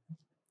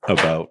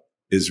about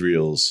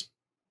Israel's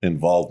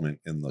involvement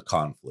in the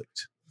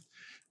conflict,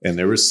 and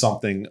there was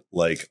something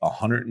like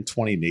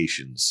 120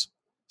 nations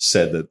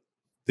said that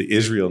the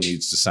Israel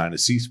needs to sign a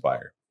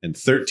ceasefire, and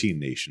 13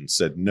 nations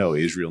said no,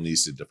 Israel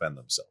needs to defend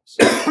themselves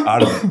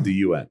out of the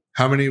UN.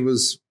 How many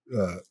was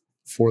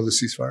for the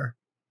ceasefire?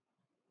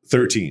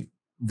 13.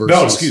 Versus,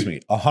 No, excuse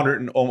me. 100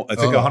 and I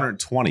think Oh.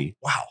 120.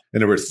 Wow. And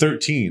there were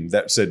 13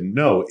 that said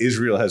no,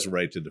 Israel has a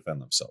right to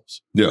defend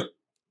themselves. Yeah.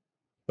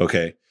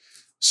 Okay.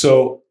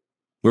 So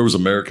Where was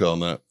America on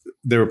that?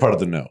 they were part of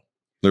the no.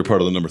 They're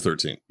part of the number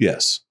 13.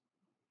 Yes.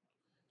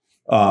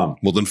 Well,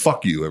 then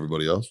fuck you,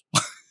 everybody else.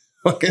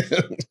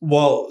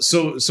 Well,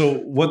 so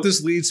what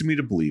this leads me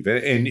to believe,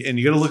 and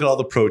you got to look at all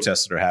the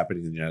protests that are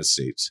happening in the United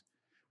States.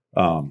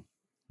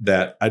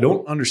 That I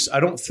don't understand. I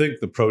don't think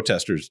the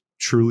protesters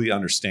truly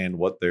understand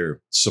what they're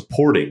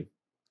supporting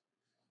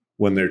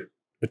when they're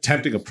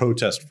attempting a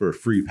protest for a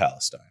free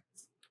Palestine.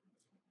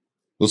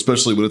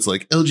 Especially when it's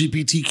like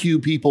LGBTQ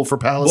people for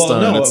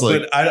Palestine. Well, no, it's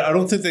like, but I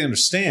don't think they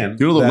understand.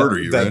 You know they'll that- murder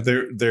you, that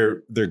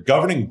right? their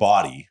governing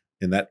body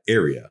in that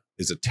area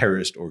is a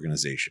terrorist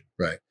organization,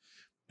 Right.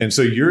 And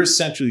so you're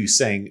essentially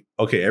saying,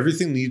 okay,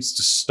 everything needs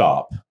to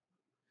stop.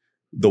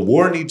 The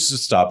war needs to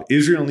stop.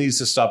 Israel needs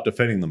to stop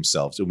defending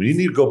themselves, and we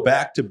need to go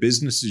back to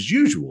business as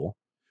usual,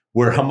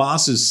 where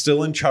Hamas is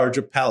still in charge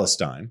of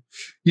Palestine.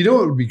 You know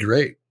what would be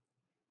great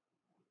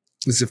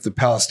is if the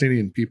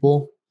Palestinian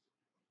people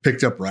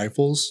picked up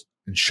rifles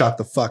and shot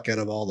the fuck out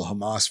of all the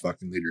Hamas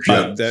fucking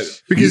leadership.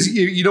 Because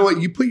you know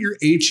what? You put your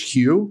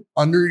HQ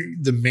under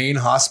the main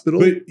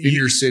hospital in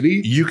your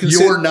city,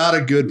 you're not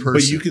a good person.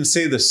 But you can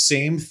say the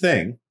same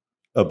thing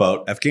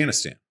about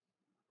Afghanistan.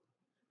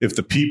 If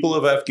the people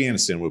of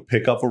Afghanistan would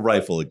pick up a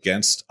rifle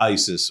against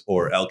ISIS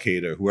or Al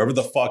Qaeda, whoever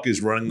the fuck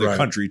is running their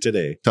country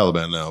today,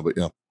 Taliban now, but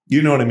yeah,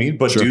 you know what I mean.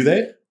 But do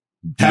they?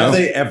 Have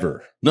they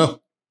ever?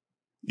 No.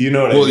 You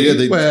know what I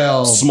mean?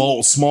 Yeah,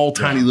 small,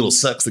 tiny little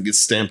sects that get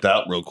stamped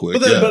out real quick.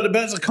 But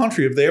as a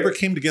country, if they ever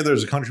came together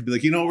as a country, be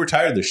like, we're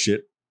tired of this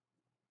shit.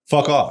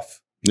 Fuck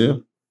off. Yeah.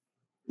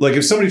 Like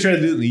if somebody tried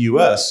to do it in the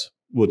U.S.,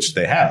 which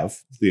they have,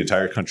 the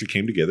entire country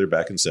came together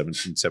back in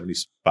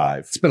 1775.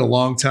 It's been a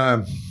long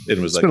time.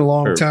 It's been a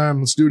long time.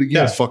 Let's do it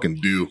again. Yeah, fucking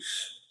do.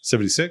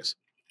 76?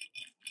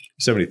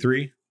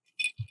 73?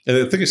 And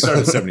I think it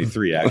started in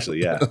 73,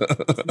 actually, yeah.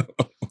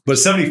 But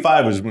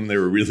 75 was when they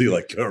were really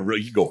like,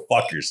 you go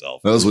fuck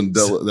yourself. That was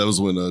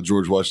when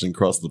George Washington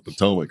crossed the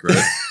Potomac,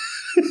 right?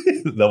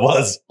 That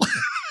was.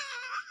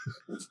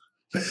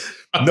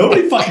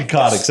 Nobody fucking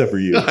caught except for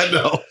you. I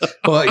know.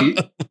 Well,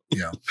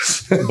 yeah.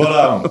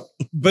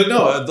 But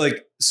no,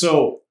 like,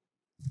 so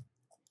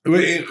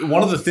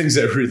one of the things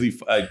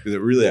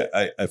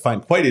that I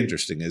find quite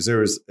interesting is there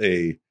was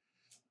a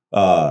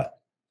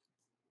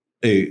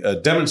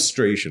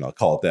demonstration, I'll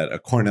call it that,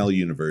 at Cornell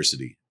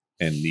University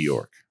in New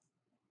York,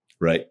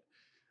 right?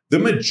 The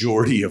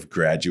majority of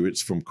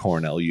graduates from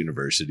Cornell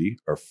University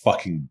are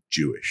fucking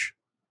Jewish.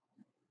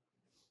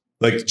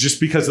 Like, just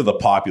because of the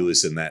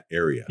populace in that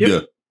area.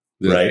 Yeah.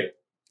 Right?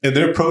 And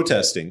they're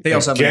protesting. They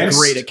also have a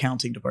great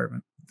accounting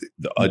department.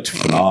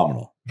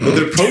 Phenomenal. But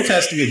they're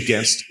protesting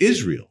against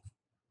Israel.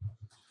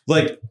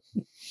 Like,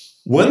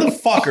 when the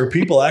fuck are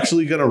people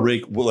actually going to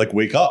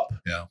wake up?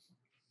 Yeah.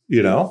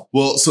 You know?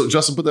 Well, so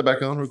Justin, put that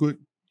back on real quick.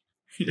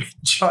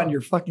 John,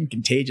 you're fucking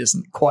contagious,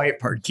 and the quiet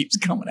part keeps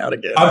coming out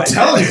again. I'm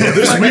telling you,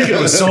 this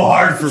weekend was so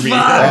hard for me.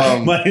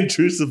 My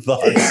intrusive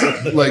thoughts.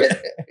 Like,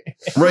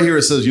 right here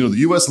it says, the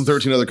U.S. and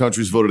 13 other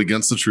countries voted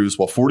against the truce,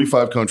 while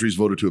 45 countries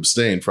voted to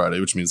abstain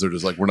Friday, which means they're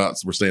just like,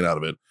 we're staying out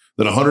of it.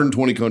 Then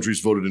 120 countries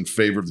voted in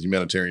favor of the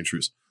humanitarian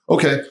truce.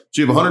 Okay,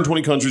 so you have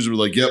 120 countries who are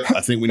like, yep, I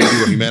think we need to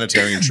do a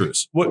humanitarian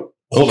truce. Hold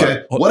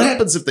on. What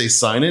happens if they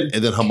sign it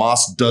and then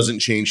Hamas doesn't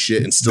change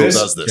shit and still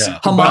does this? Yeah.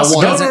 Hamas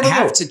doesn't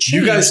have to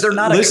change. You guys, they're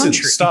not a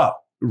country.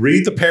 Stop.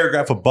 Read the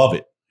paragraph above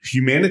it.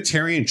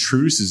 Humanitarian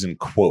truce is in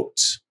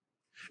quotes.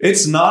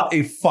 It's not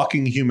a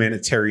fucking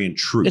humanitarian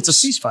truce. It's a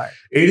ceasefire.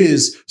 It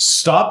is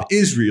stop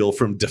Israel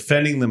from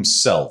defending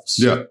themselves.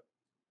 Yeah.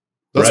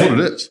 That's what it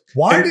is.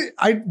 Why does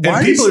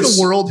the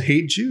world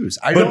hate Jews?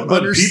 I don't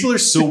understand. People are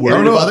so worried. I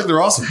don't know. I think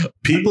they're awesome.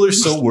 People are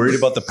so worried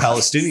about the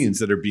Palestinians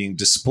that are being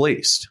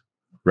displaced,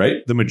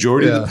 right? The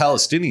majority of the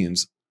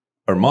Palestinians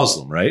are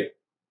Muslim, right?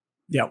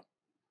 Yeah.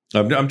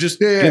 I'm just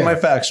getting my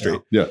facts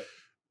straight. Yeah.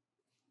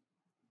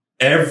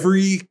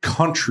 Every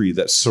country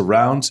that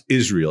surrounds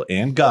Israel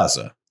and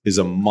Gaza is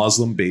a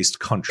Muslim-based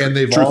country. And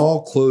they've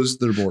all closed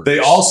their borders. They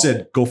all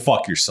said, go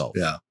fuck yourself.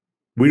 Yeah.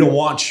 We don't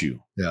want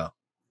you. Yeah.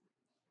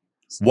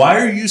 Why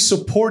are you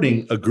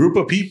supporting a group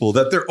of people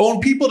that their own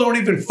people don't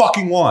even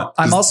fucking want?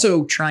 I'm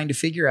also trying to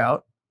figure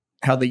out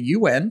how the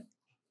UN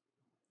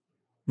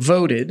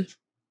voted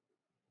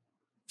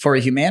for a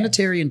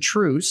humanitarian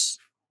truce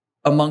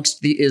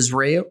amongst the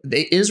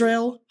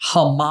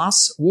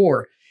Israel-Hamas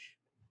war.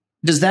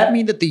 Does that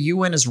mean that the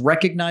UN is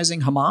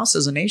recognizing Hamas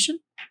as a nation?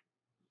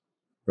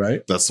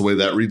 Right. That's the way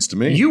that reads to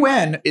me.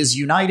 UN is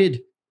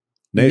United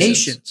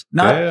Nations,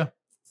 not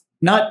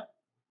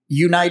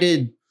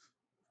United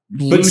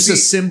Loose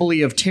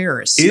Assembly of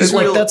Terrorists.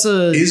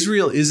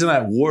 Israel isn't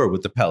at war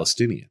with the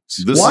Palestinians.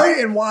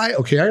 Why?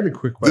 Okay, I had a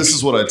quick question. This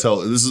is what I tell.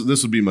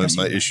 This would be my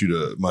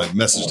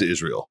message to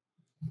Israel.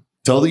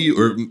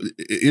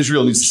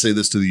 Israel needs to say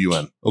this to the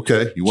UN.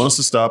 Okay, you want us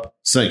to stop?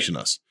 Sanction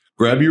us.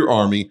 Grab your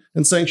army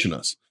and sanction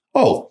us.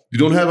 Oh, you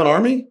don't have an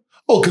army?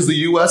 Oh, because the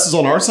U.S. is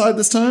on our side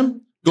this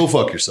time? Go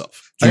fuck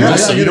yourself.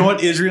 You know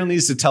what Israel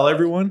needs to tell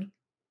everyone?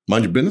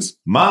 Mind your business.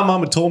 My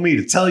mama told me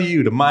to tell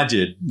you to mind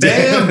your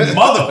damn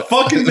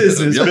motherfucking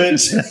business,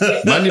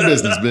 bitch. Mind your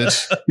business,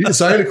 bitch.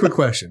 So I had a quick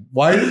question.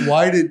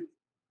 Why did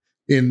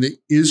in the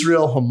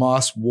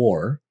Israel-Hamas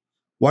war,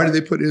 why did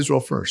they put Israel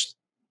first?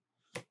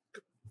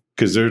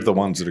 Because they're the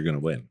ones that are going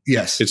to win.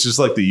 Yes. It's just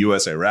like the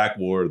U.S.-Iraq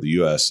war, the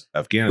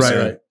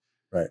U.S.-Afghanistan.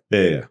 Right.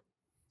 Yeah.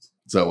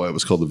 Is that why it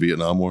was called the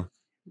Vietnam War?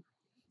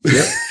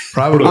 Yep.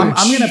 Probably. I'm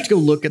going to have to go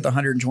look at the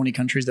 120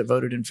 countries that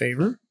voted in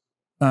favor.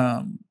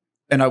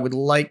 And I would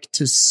like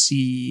to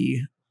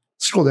see.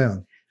 Scroll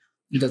down.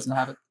 He doesn't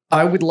have it.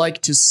 I would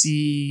like to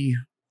see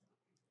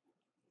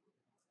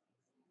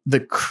the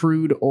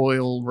crude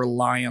oil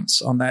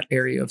reliance on that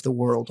area of the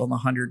world on the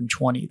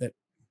 120 that.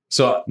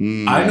 So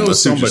I know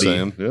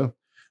somebody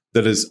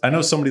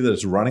that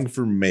is running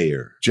for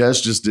mayor.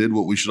 Jazz just did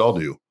what we should all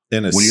do.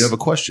 When you have a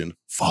question,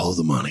 follow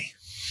the money.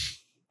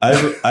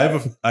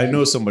 I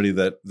know somebody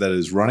that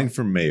is running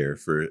for mayor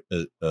for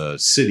a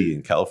city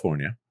in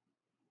California.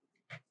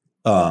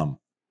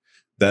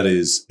 That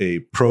is a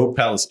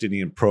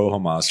pro-Palestinian,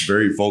 pro-Hamas,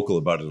 very vocal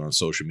about it on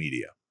social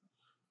media.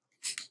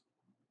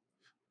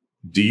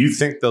 Do you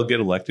think they'll get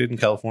elected in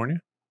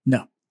California?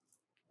 No.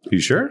 You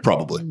sure?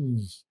 Probably.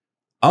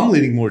 I'm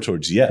leaning more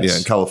towards yes. Yeah,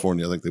 in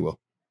California, I think they will.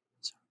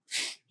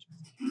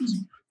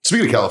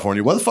 Speaking of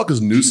California, why the fuck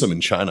is Newsom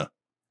in China?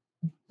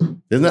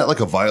 Isn't that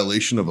like a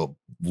violation of a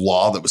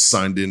law that was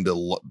signed into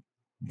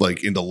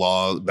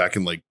law back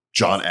in like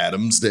John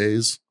Adams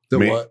days?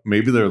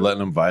 Maybe they're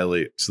letting him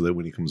violate so that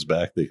when he comes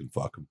back, they can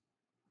fuck him.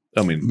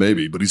 I mean,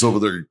 maybe, but he's over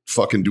there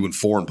fucking doing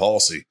foreign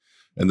policy.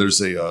 And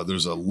there's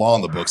a law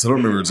in the books. I don't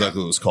remember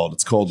exactly what it's called.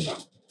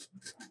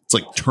 It's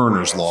like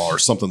Turner's Law or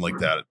something like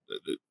that.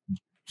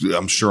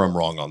 I'm sure I'm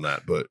wrong on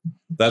that, but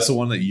that's the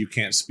one that you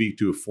can't speak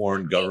to a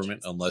foreign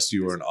government unless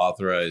you are an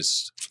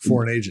authorized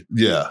foreign agent.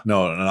 Yeah,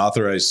 no, an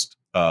authorized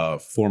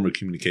form of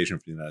communication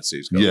for the United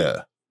States government.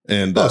 Yeah.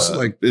 And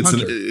so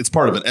it's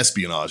part of an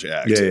espionage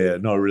act. Yeah.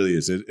 No, it really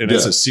is.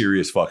 It's a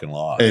serious fucking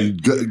law.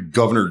 And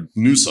Governor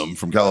Newsom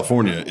from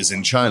California is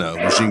in China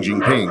with Xi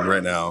Jinping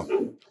right now.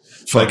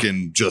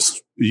 Fucking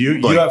just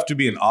you have to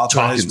be an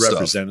authorized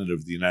representative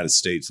of the United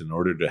States in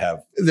order to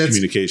have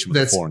communication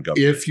with a foreign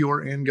government. If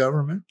you're in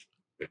government,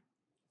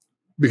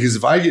 because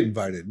if I get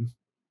invited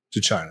to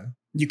China,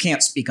 you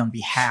can't speak on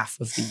behalf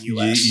of the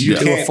U.S. You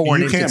to a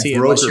foreign entity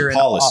unless you're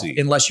policy.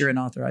 Unless you're an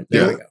authorized.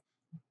 There we go.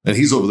 And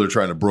he's over there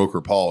trying to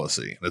broker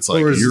policy. It's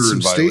like you're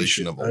in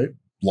violation of a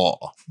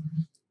law.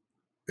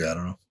 Yeah, I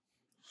don't know.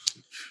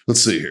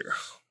 Let's see here.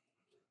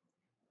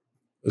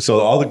 So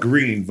all the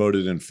green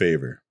voted in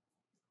favor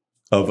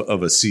of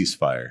a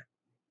ceasefire.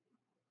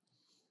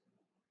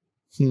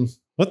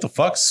 What the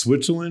fuck?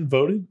 Switzerland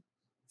voted?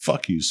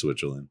 Fuck you,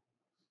 Switzerland.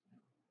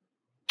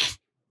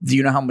 Do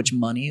you know how much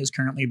money is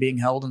currently being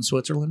held in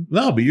Switzerland?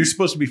 No, but you're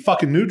supposed to be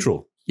fucking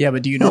neutral. Yeah,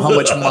 but do you know how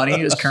much money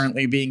is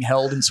currently being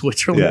held in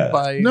Switzerland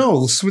by?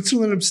 No,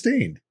 Switzerland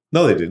abstained.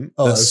 No, they didn't.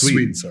 Oh, that's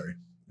Sweden. Sorry.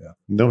 Yeah.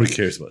 Nobody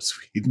cares about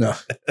Sweden. No.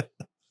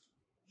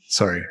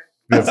 Sorry.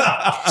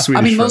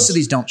 I mean, most of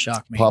these don't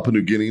shock me. Papua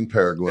New Guinea and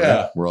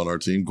Paraguay were on our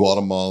team.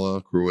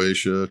 Guatemala,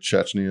 Croatia,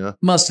 Chechnya.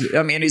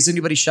 Is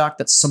anybody shocked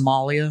that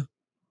Somalia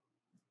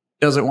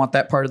doesn't want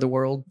that part of the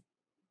world?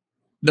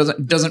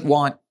 Doesn't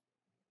want.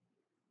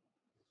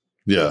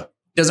 Yeah.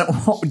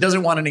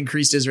 Doesn't want an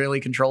increased Israeli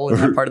control in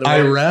that part of the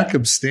world. Iraq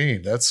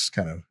abstained. That's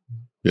kind of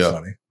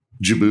funny.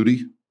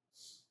 Djibouti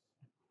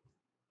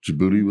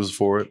was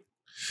for it.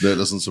 That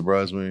doesn't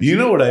surprise me. You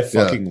know what I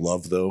fucking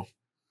love though?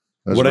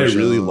 What I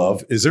really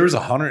love is there was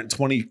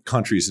 120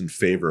 countries in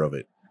favor of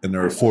it, and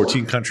there are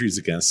 14 countries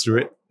against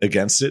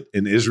it.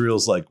 And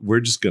Israel's like,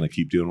 we're just going to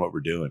keep doing what we're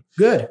doing.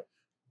 Good.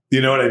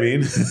 You know what I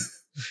mean?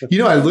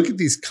 I look at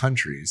these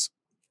countries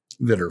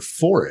that are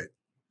for it.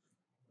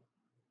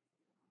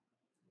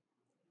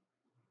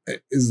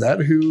 Is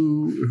that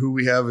who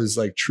we have as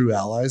like true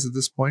allies at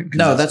this point?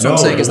 No, that's what I'm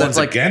saying. Is that's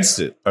like against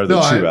it are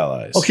the true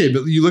allies? Okay,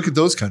 but you look at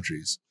those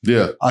countries.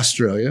 Yeah,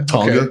 Australia,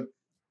 Tonga,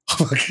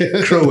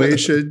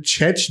 Croatia,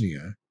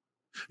 Chechnya.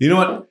 You know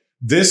what?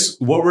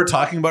 What we're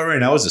talking about right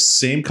now is the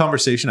same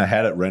conversation I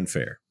had at Ren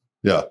Fair.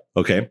 Yeah.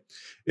 Okay.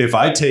 If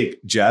I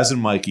take Jazz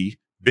and Mikey,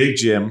 Big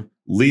Jim,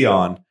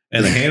 Leon,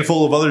 and a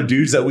handful of other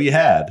dudes that we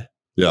had,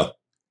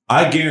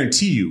 I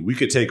guarantee you we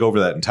could take over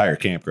that entire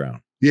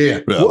campground.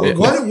 Yeah.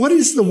 What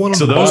is the one?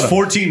 So those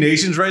 14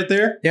 nations right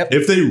there,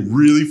 if they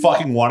really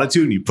fucking wanted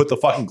to, and you put the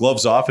fucking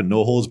gloves off and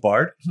no holds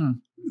barred,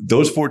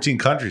 those 14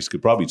 countries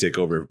could probably take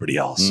over everybody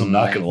else. I'm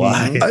not going to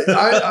lie.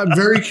 I'm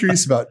very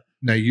curious about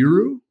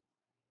Nauru,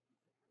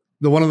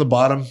 the one on the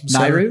bottom.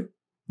 Nauru.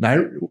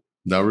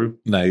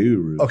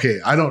 Okay,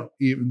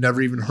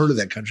 never even heard of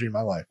that country in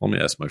my life. Let me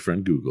ask my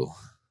friend Google.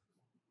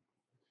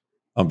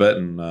 I'm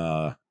betting.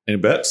 Any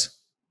bets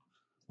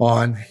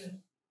on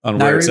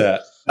where it's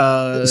at?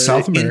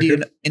 South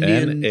America,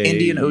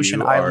 Indian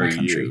Ocean island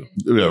country.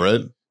 Yeah,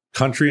 right.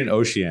 Country in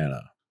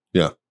Oceania.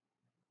 Yeah.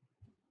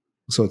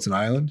 So it's an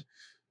island.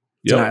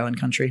 It's an island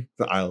country.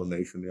 The island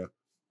nation. Yeah.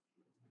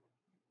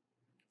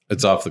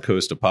 It's off the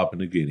coast of Papua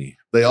New Guinea.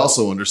 They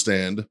also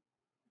understand,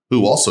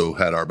 who also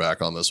had our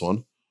back on this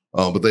one,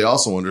 but they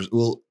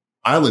also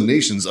island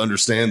nations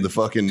understand the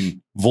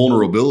fucking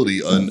vulnerability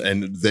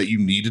and that you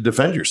need to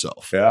defend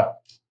yourself. Yeah.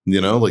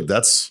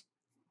 That's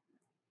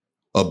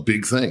a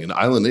big thing. And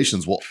island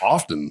nations will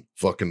often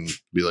fucking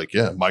be like,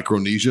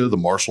 Micronesia, the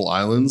Marshall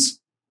Islands.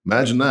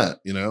 Imagine that,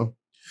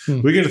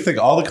 We got to think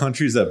all the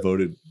countries that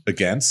voted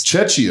against.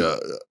 Chechnya,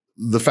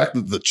 the fact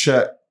that the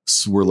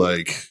Czechs were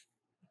like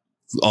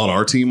on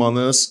our team on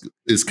this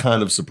is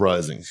kind of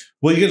surprising.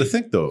 Well, you got to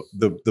think though,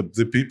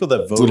 the people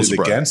that voted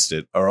against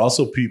it are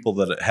also people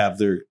that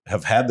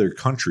have had their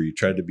country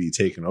tried to be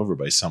taken over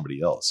by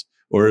somebody else,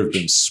 or have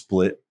been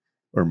split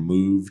or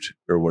moved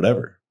or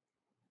whatever.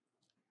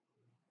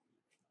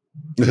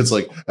 It's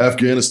like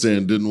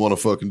Afghanistan didn't want to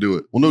fucking do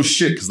it. Well, no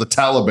shit, because the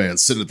Taliban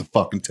sit at the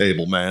fucking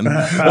table, man.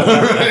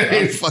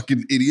 Right?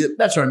 Fucking idiot.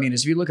 That's what I mean.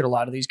 Is if you look at a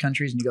lot of these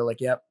countries and you go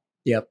like, yep.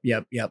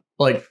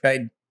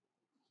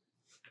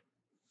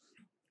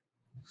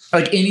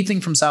 Like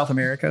anything from South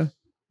America.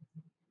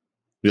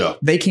 Yeah.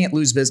 They can't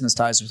lose business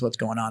ties with what's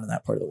going on in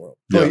that part of the world.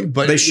 Yeah.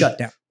 But they shut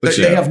down.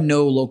 They have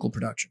no local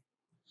production.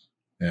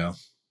 Yeah.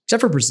 Except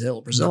for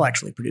Brazil. Brazil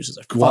actually produces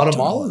a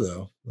Guatemala,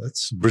 though.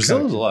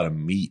 Brazil has a lot of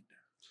meat.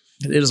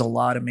 It is a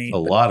lot of meat. A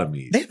lot of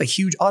meat. They have a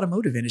huge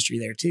automotive industry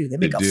there too. They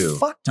make a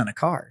fuck ton of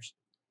cars.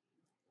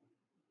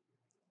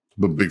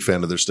 I'm a big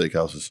fan of their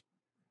steakhouses.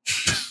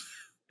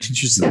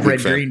 Just the red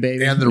green,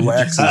 baby. And their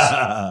waxes.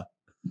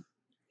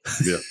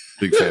 Yeah,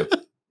 big fan.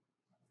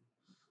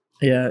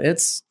 Yeah,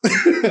 it's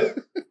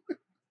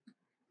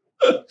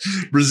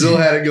Brazil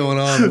had it going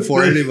on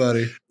before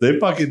anybody. They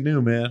fucking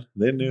knew, man.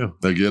 They knew.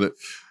 I get it.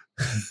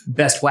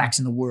 best wax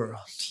in the world.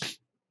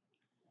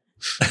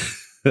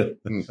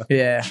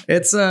 Yeah,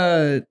 it's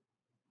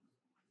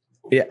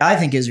yeah, I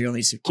think Israel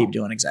needs to keep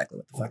doing exactly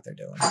what the fuck they're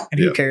doing. And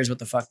who cares what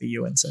the fuck the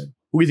UN said?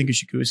 We think we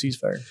should do a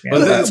ceasefire.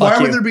 Yeah, why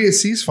would there be a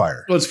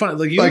ceasefire? Well, it's funny.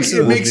 Like,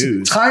 it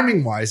makes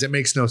timing wise, it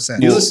makes no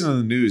sense. You listen to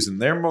the news,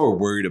 and they're more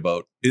worried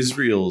about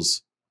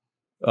Israel's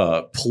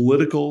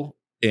political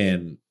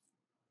and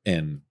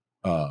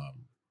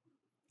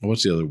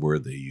what's the other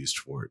word they used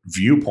for it?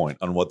 Viewpoint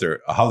on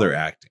how they're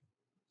acting,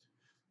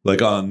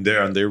 like on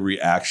their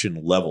reaction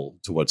level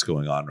to what's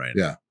going on right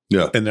now.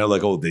 Yeah. And they're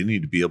like, oh, they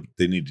need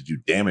to do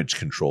damage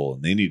control,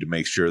 and they need to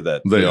make sure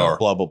that they are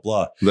blah, blah,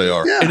 blah. They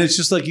are. Yeah. And it's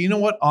just like, you know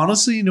what?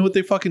 Honestly, you know what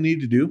they fucking need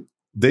to do?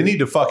 They need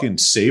to fucking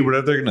say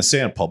whatever they're going to say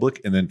in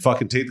public and then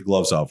fucking take the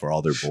gloves off for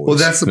all their boys. Well,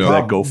 that's the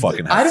problem. Go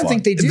fucking have I don't fun.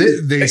 think they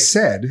do. They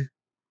said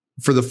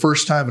for the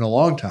first time in a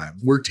long time,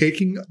 we're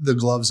taking the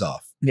gloves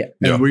off. Yeah.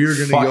 And we are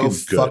going to go Fucking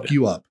fuck good.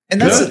 you up. And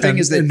that's the thing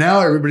is that and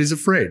now everybody's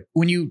afraid.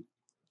 when you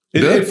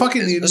It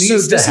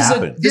needs to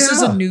happen. This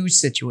is a new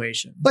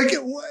situation. Like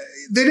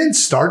they didn't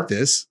start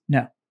this.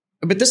 No.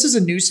 But this is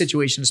a new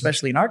situation,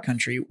 especially in our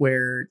country,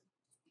 where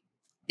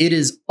it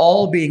is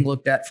all being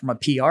looked at from a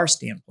PR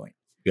standpoint.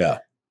 Yeah.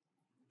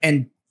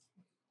 And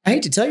I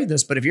hate to tell you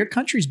this, but if your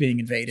country's being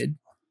invaded,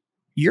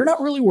 you're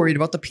not really worried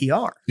about the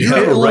PR. You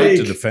have a right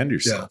to defend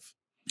yourself.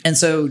 And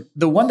so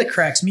the one that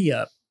cracks me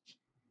up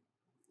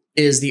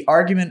is the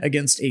argument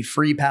against a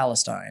free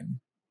Palestine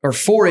or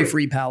for a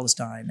free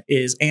Palestine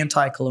is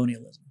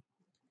anti-colonialism.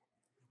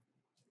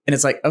 And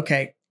it's like,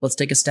 okay, let's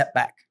take a step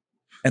back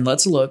and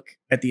let's look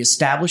at the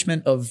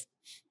establishment of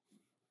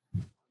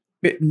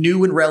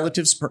new and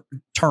relative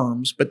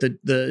terms, but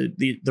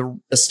the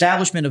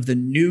establishment of the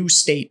new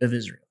state of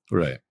Israel.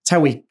 Right. That's how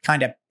we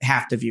kind of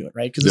have to view it,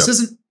 right? Because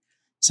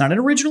it's not an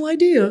original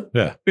idea.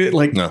 Yeah. Been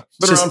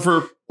around for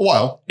a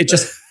while. It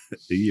just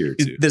a year or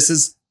two. This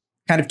is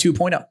kind of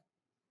 2.0.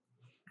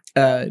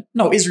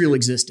 No, Israel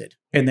existed,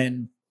 and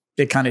then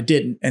it kind of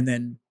didn't, and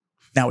then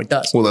now it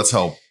does. Well, that's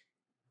how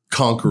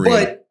conquering.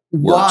 But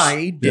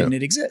why didn't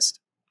it exist?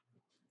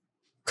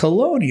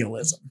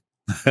 Colonialism.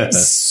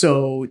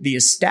 So the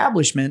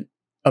establishment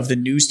of the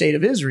new state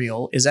of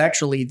Israel is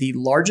actually the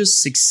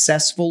largest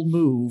successful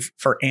move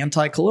for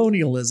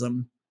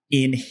anti-colonialism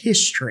in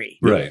history.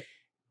 Right.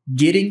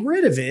 Getting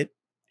rid of it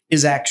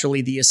is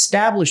actually the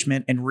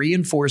establishment and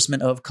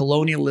reinforcement of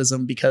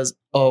colonialism because,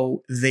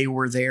 they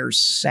were there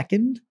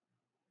second.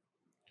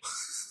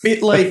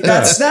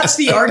 That's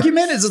the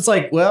argument is it's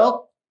like,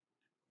 well,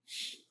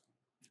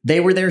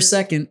 they were there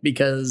second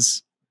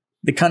because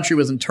the country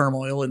was in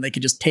turmoil and they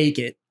could just take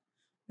it.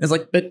 It's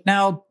like, but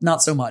now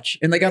not so much.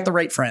 And they got the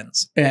right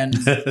friends. And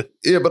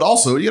yeah, but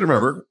also you got to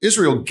remember,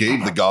 Israel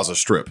gave the Gaza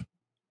Strip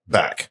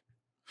back.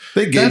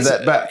 They gave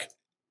that back.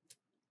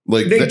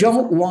 Like they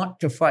don't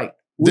want to fight.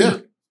 Yeah.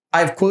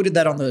 I've quoted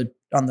that on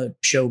the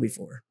show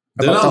before.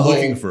 They're not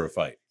looking for a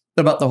fight.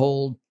 About the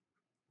whole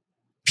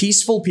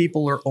peaceful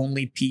people are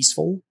only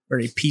peaceful, or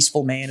a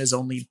peaceful man is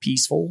only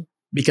peaceful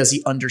because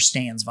he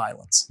understands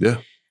violence. Yeah.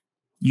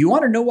 You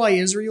want to know why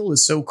Israel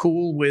is so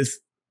cool with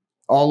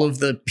all of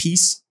the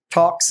peace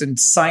talks and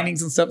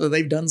signings and stuff that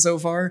they've done so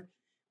far?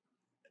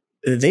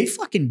 They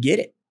fucking get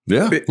it.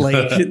 Yeah.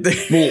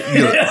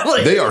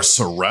 Like, they are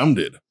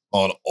surrounded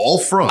on all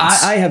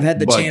fronts. I have had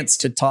the chance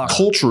to talk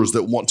cultures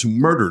that want to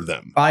murder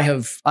them. I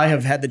have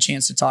had the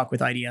chance to talk with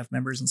IDF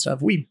members and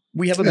stuff. We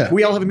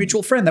all have a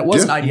mutual friend that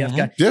was an IDF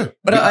guy. Yeah,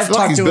 but I've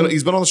talked to him.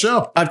 He's been on the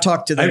show. I've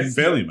talked to them. I have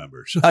family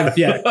members.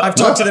 I've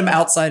talked to them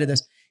outside of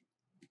this.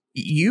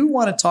 You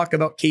want to talk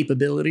about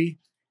capability?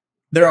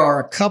 There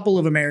are a couple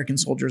of American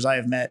soldiers I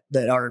have met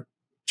that are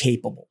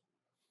capable.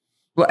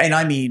 Well, and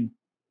I mean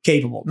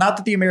capable. Not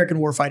that the American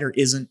warfighter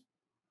isn't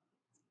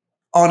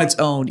on its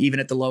own, even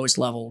at the lowest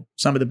level,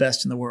 some of the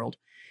best in the world.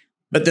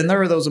 But then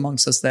there are those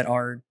amongst us that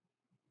are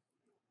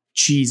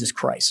Jesus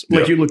Christ.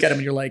 Like you look at them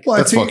and you're like,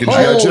 that's fucking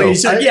G.I. Joe.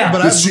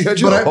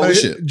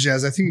 But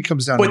Jazz, I think it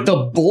comes down to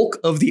the bulk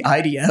of the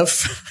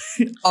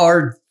IDF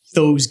are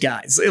those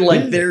guys.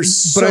 Like they're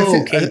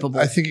so capable.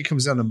 I think it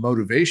comes down to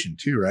motivation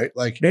too, right?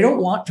 Like they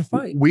don't want to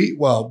fight.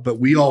 But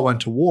we all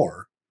went to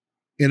war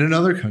in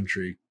another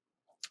country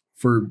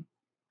for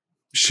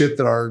shit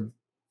that our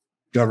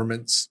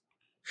governments.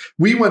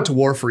 We went to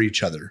war for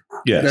each other.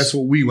 Yes. That's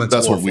what we went to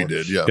war for. That's what we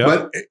did, yeah.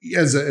 But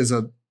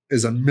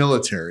as a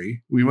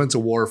military, we went to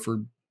war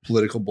for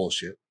political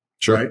bullshit.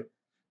 Sure.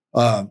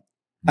 Right?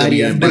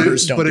 IDF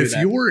members don't do if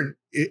that. you were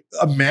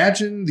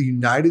imagine the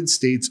United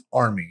States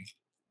Army,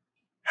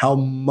 how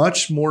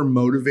much more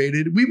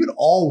motivated we would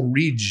all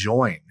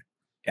rejoin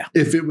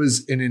if it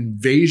was an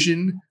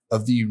invasion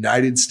of the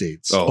United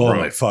States. Oh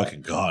my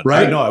fucking God.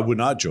 Right? No, I would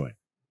not join.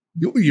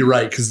 You're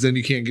right, because then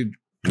you can't get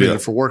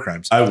committed for war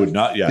crimes. I would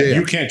not. Yeah. Yeah.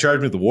 You can't charge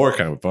me with the war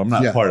crime if I'm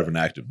not Yeah. part of an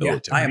active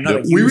military. I am not a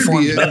we would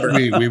uniformed be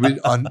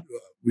member.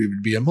 we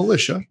would be a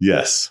militia,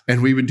 Yes.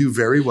 and we would do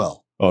very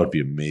well. Oh, it'd be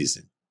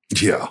amazing.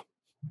 Yeah.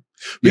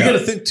 We Yeah. got to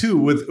think too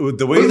with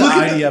the way But the look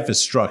at IDF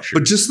is structured.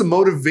 But just the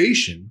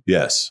motivation,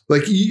 yes.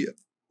 like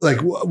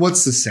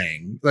what's the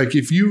saying? Like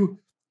if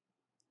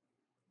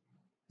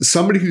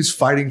somebody who's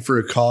fighting for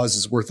a cause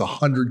is worth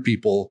 100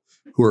 people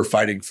who are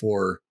fighting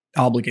for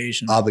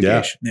Obligation.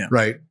 obligation, Yeah.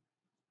 right?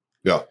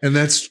 Yeah. And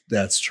that's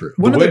true.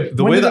 The One of way the-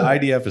 the, one way of the the-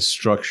 IDF is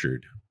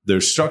structured,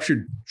 they're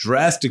structured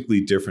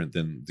drastically different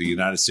than the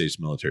United States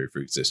military for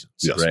existence.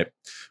 Yes. Right.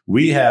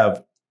 We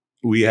have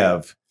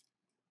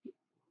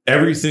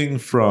everything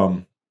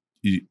from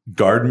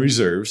guard and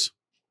reserves.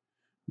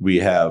 We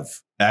have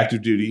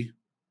active duty.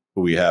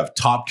 We have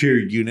top tier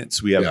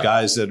units. We have Yeah.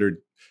 guys that are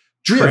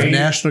We have trained,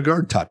 National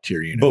Guard top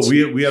tier units. but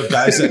we have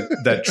guys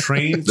that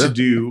train to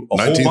do a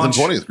whole 19th and bunch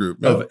 20th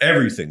group. of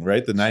everything,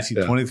 right? The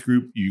 19th, 20th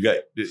group, you got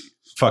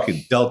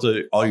fucking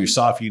Delta, all your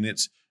soft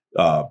units,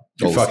 your All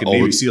the- fucking all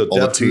Navy the- SEAL, all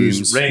the Death Crews,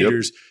 teams.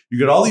 Rangers. You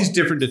got all these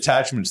different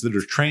detachments that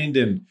are trained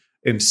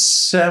in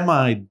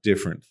semi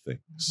different things.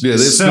 Yeah,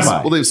 they have,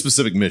 semi, they have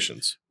specific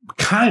missions.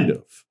 kind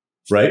of,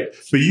 right?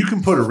 But you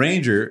can put a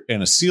Ranger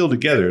and a SEAL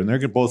together, and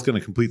they're both going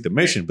to complete the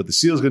mission. But the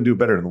SEAL's going to do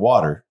better in the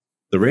water.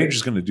 The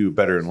Ranger's going to do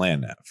better in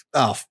land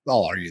nav.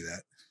 I'll argue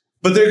that.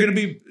 But they're going to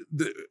be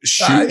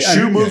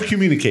shoot, move, yeah.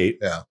 communicate.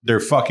 Yeah. They're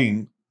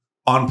fucking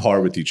on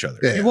par with each other.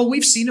 Yeah. Well,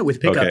 we've seen it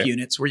with pickup Okay.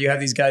 units where you have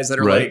these guys that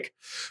are Right. like,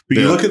 But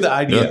you Yeah. look at the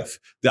IDF.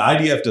 The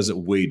IDF does it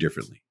way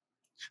differently.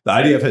 The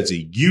IDF has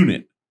a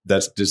unit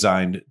that's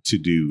designed to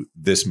do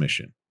this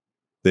mission.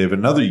 They have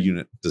another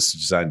unit that's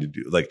designed to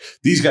do like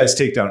these guys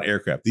take down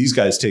aircraft. These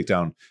guys take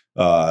down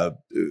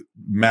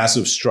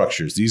massive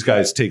structures. These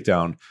guys take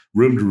down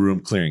room to room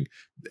clearing.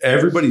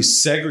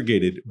 Everybody's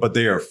segregated, but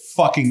they are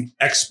fucking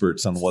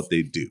experts on what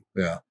they do.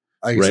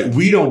 Right?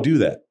 We don't do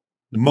that.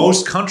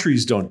 Most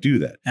countries don't do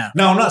that. Yeah.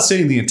 Now, I'm not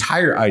saying the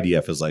entire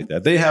IDF is like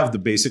that. They have the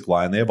basic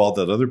line. They have all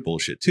that other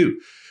bullshit too.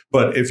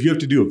 But if you have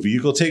to do a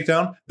vehicle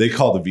takedown, they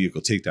call the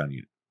vehicle takedown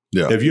unit.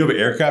 Yeah. If you have an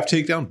aircraft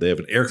takedown, they have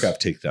an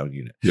aircraft takedown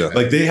unit. Yeah.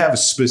 Like they have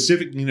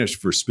specific units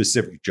for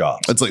specific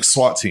jobs. It's like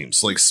SWAT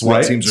teams. Like SWAT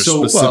Right? teams are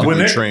So, specifically when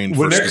they're, trained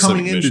when for they're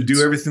coming in specific to do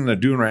missions. everything they're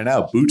doing right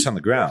now, boots on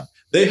the ground.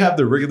 They have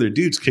their regular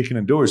dudes kicking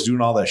in doors,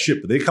 doing all that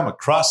shit, but they come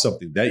across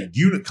something that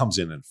unit comes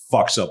in and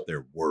fucks up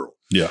their world.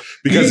 Yeah.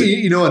 Because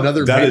you know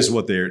another that is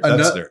what that's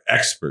ano- their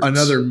experts.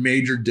 another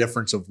major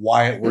difference of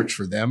why it works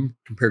for them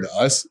compared to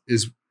us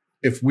is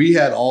if we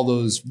had all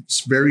those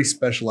very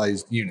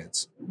specialized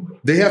units,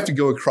 they have to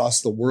go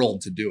across the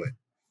world to do it.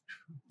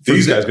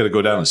 These guys got to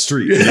go down the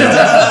street.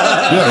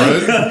 Yeah,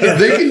 right?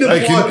 They can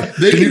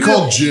deploy. Can you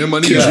call Jim? I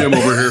need Jim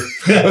over here.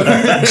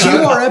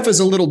 QRF is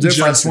a little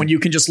different Justin. when you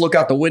can just look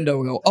out the window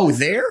and go, oh,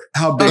 there?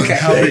 How big? Okay.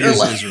 How big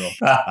is Israel?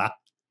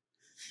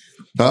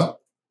 Huh?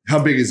 How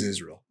big is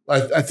Israel?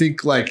 I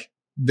think like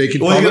they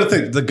can. Well, you got probably-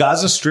 to think the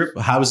Gaza Strip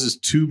houses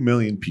 2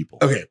 million people.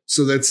 Okay,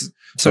 so that's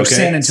So Okay.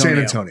 San Antonio.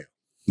 San Antonio,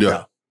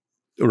 Yeah.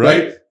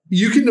 right?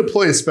 You can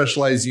deploy a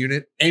specialized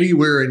unit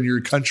anywhere in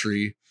your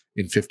country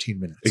in 15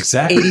 minutes.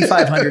 Exactly.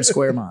 8,500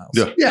 square miles.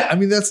 Yeah. Yeah, I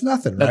mean that's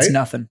nothing, right? That's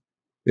nothing.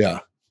 Yeah,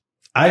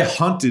 I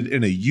hunted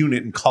in a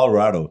unit in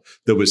Colorado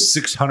that was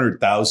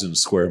 600,000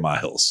 square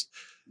miles.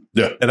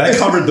 Yeah. And I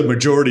covered the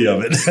majority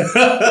of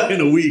it in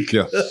a week.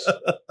 Yeah.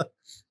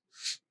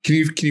 Can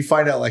you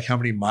find out like how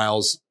many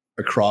miles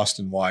across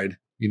and wide?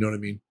 You know what I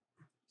mean?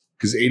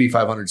 Because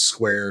 8,500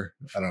 square.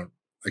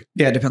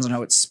 Yeah, it depends on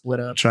how it's split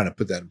I'm up. trying to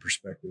put that in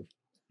perspective.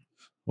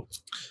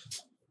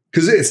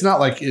 Because it's not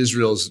like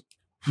Israel's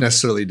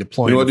necessarily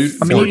deploying. You know what,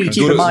 dude? I mean, you need to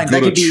keep Go in to- mind go that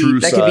to could be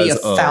true size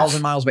of-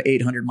 1,000 miles by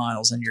 800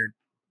 miles, and you're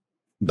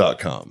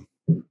 .com.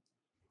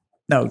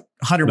 no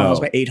 100 No. miles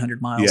by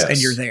 800 miles, Yes. and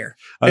you're there.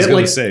 I was It, going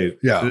like- to say,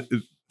 Yeah.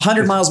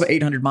 100 miles by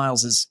 800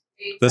 miles is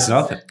that's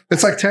nothing.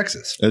 It's like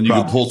Texas. And you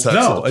can pull Texas.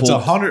 No, it's pull-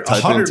 100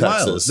 type in miles.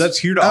 Texas. That's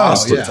here to Oh,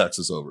 Just Austin. put yeah.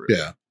 Texas over it.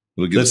 Yeah.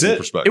 It'll give us That's some it.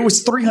 perspective. it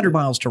was 300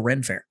 miles to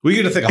Ren Fair. We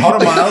get to think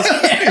 100 miles.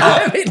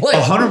 I mean, like,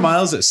 100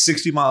 miles at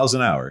 60 miles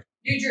an hour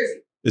New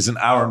Jersey. is an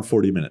hour and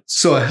 40 minutes.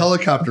 So a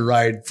helicopter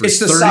ride for It's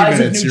the 30 size of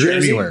minutes, New you're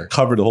Jersey. anywhere.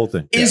 Covered the whole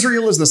thing.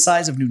 Israel is the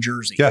size of New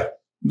Jersey. Yeah.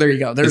 There you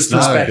go. There's It's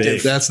not perspective.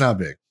 big. That's not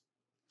big.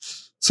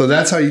 So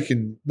that's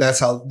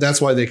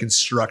why they can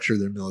structure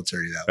their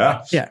military that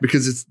way. Yeah.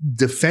 Because it's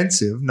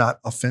defensive, not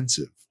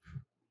offensive.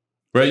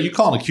 Right. You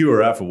call a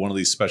QRF for one of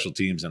these special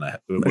teams and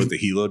with the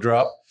helo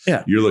drop.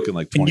 Yeah. You're looking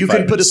like 25 And you can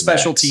put a minutes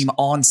special max. team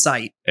on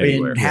site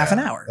Anywhere. in half an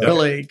Yeah. hour. Yeah. But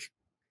like,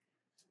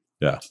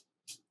 Yeah.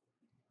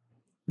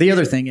 The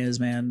other thing is,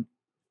 man,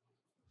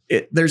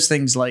 there's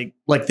things like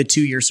the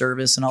 2-year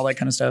service and all that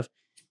kind of stuff.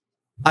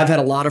 I've had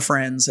a lot of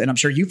friends, and I'm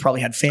sure you've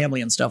probably had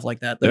family and stuff like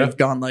that Yeah. have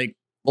gone like,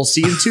 "We'll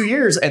see you in 2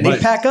 years," and My-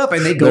 they pack up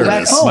and they go There it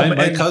back is. home.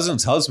 My and-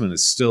 cousin's husband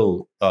is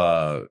still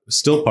part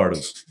of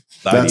the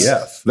That's,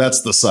 IDF,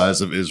 that's the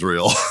size of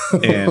Israel.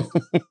 and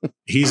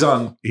he's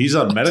on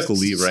medical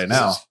leave right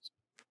now.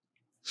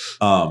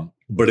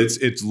 But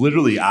it's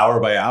literally hour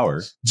by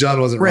hour. John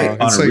wasn't Right.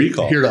 wrong. On It's a like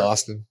recall. here to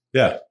Austin.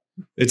 Yeah.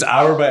 It's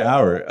hour by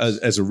hour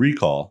as a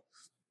recall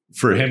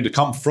for him to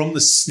come from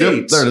the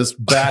States. there it is.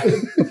 Back.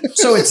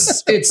 So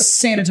it's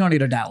San Antonio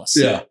to Dallas.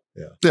 Yeah.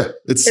 Yeah,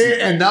 it's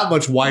And not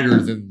much wider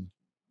than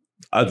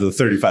The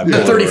 35 The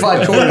corridor.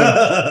 35 corridor.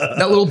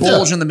 That little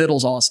bulge in the middle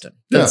is Austin.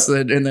 That's the,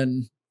 and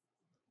then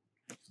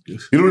you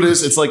know what it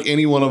is. It's like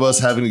any one of us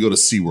having to go to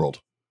SeaWorld.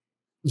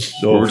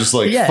 So we're just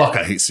like, Yeah. fuck,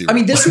 I hate SeaWorld. I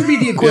mean, this would be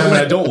the Yeah, equivalent.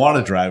 I don't want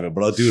to drive it,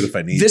 but I'll do it if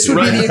I need This to.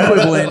 would be the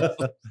equivalent.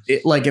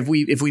 Like if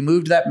we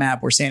moved that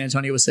map where San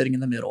Antonio was sitting in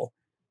the middle,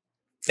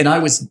 and I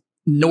was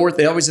north,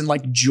 I was in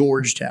like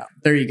Georgetown.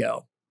 There you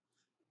go.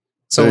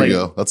 So there like, you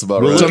go. That's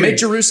about We're right. so looking- make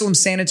Jerusalem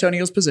San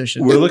Antonio's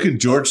position. We're looking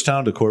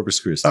Georgetown to Corpus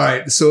Christi. all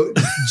right. So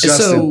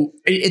Justin, So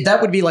that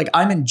would be like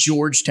I'm in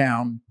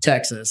Georgetown,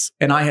 Texas,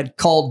 and I had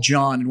called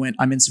John and went,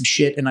 I'm in some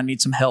shit and I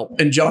need some help.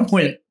 And John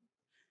went,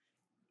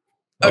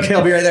 okay,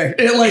 I'll be right there.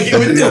 And like, it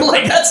would,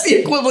 like that's the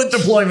equivalent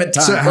deployment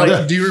time. so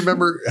Like do you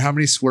remember how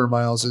many square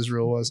miles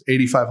Israel was?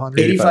 8,500.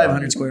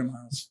 8,500 square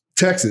miles.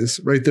 Texas,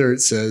 right there,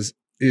 it says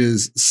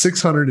is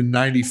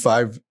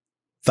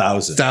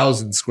 695,000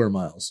 1,000. square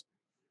miles.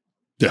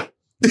 Yeah.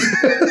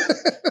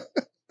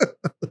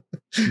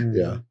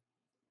 Yeah.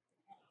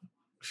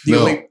 The No,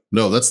 only-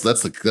 no,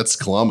 that's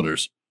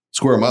kilometers.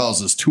 Square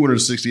miles is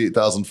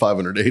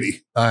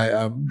 268,580.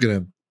 I'm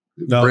gonna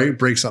No,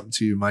 break something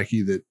to you,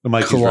 Mikey, that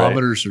Mikey's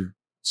kilometers are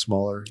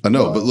smaller. I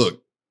know, but look,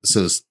 it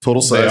says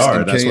total They size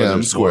are, in that's why km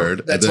there's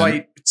squared. That's and then-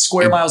 why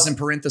square miles in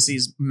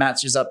parentheses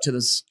matches up to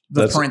this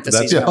the That's-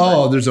 parentheses. that's- number.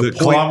 Oh, there's a the point.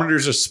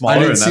 kilometers are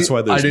smaller, and that's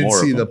why there's I didn't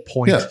more. see of the them.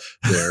 point Yeah.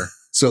 there,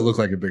 so it looked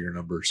like a bigger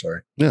number.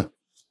 Sorry.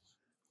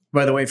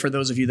 By the way, for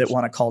those of you that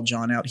want to call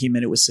John out, he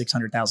meant it was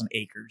 600,000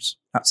 acres,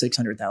 not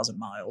 600,000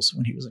 miles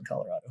when he was in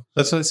Colorado.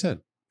 That's what I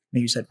said.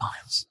 No, you said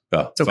miles.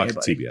 Oh, It's okay, fuck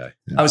buddy. TBI.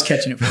 I was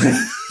catching it for you.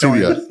 Don't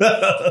worry.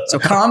 TBI. So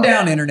calm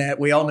down, internet.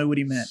 We all knew what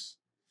he meant.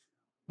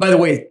 By the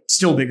way,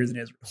 still bigger than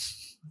Israel.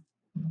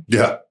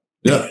 Yeah.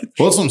 Yeah.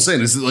 Well, that's what I'm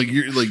saying. Is like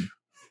you're like,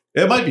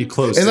 It might be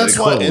close. and to that's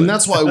the why, equivalent. and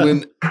that's why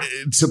when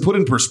to put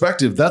in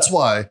perspective, that's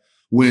why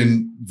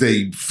when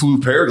they flew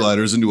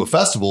paragliders into a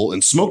festival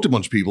and smoked a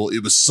bunch of people,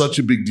 it was such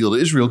a big deal to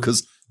Israel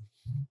because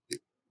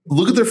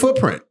look at their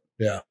footprint.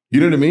 Yeah. You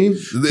know what I mean?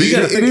 gotta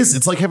think- It is.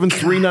 It's like having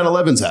 3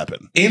 9/11s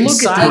happen.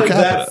 inside per of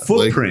that capita.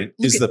 footprint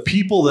Like- is the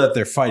people that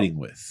they're fighting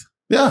with.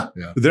 Yeah.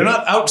 They're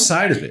not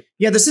outside of it.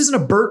 Yeah, this isn't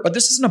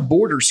a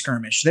border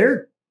skirmish.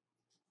 They're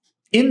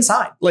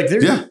inside. Like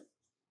they're Yeah.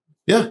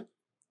 Yeah.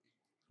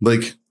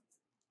 Like,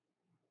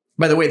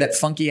 by the way, that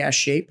funky ass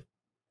shape,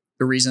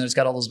 the reason it's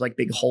got all those like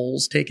big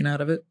holes taken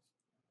out of it.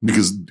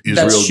 because Israel,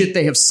 That's shit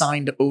they have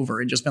signed over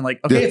and just been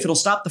like, okay, Yeah. if it'll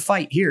stop the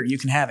fight, here, you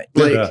can have it.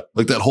 like, Yeah.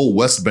 like that whole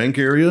West Bank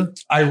area,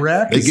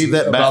 Iraq They is gave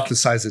that about back. the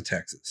size of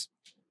Texas.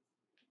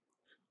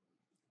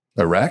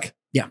 Iraq.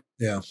 Yeah.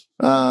 Yeah.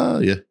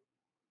 Yeah. A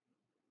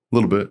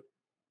little bit.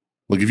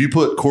 Like if you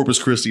put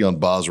Corpus Christi on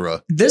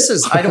Basra, This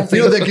is, I don't You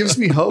think know, that gives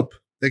me hope.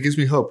 That gives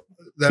me hope.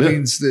 That Yeah.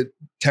 means that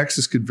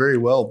Texas could very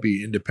well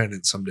be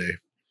independent someday.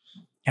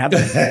 have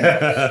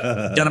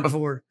done it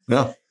before.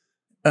 yeah,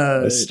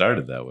 It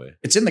started that way.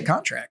 It's in the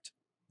contract.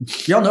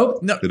 Y'all know,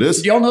 no, it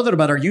is. y'all know that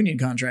about our union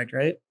contract,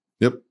 right?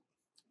 Yep.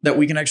 That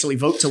we can actually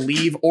vote to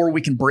leave, or we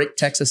can break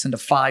Texas into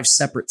 5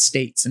 separate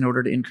states in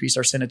order to increase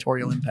our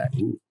senatorial impact.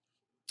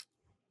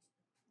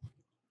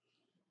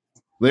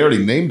 They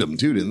already named them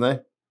too, didn't they?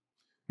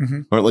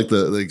 Mhm. Or like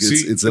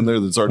See, it's in there.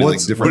 That's already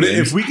like different But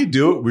names. if we could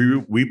do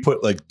it, we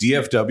put like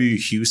DFW,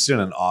 Houston,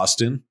 and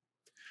Austin,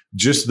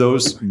 just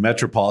those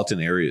metropolitan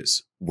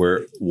areas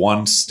where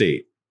one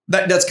state.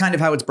 That's kind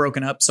of how it's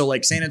broken up. So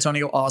like San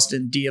Antonio,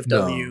 Austin,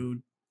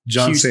 DFW.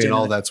 John's Houston saying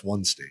all and- that's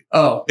one state.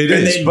 Oh, It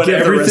and is, then but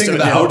give the rest everything of in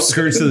the it out.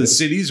 outskirts of the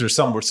cities are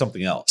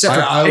something else. Except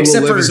for, I will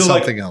except live for in so,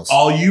 like, something else.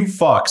 All you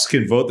fucks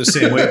can vote the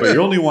same way, but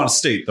you only want a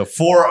state. The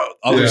 4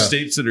 other Yeah.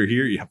 states that are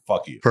here, yeah,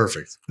 fuck you.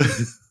 Perfect.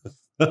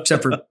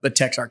 except for the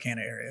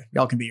Texarkana area.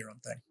 Y'all can be your own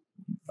thing.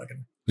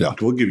 Fucking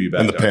We'll give you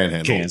back And the to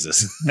Panhandle.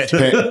 Kansas.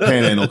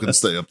 Panhandle can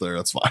stay up there.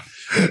 That's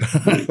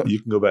fine.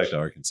 You can go back to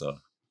Arkansas.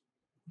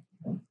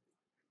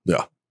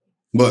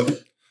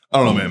 But I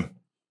don't know,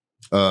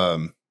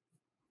 man.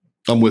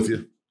 I'm with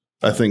you.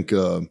 I think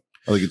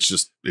it's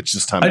just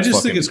time. I to just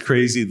fucking, think it's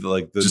crazy,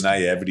 like the just-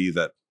 naivety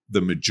that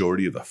the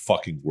majority of the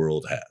fucking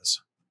world has.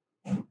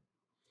 It's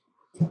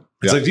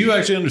Yeah. like, do you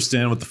actually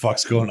understand what the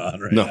fuck's going on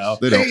right no, now?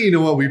 they don't. Hey, you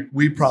know what?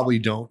 We probably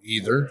don't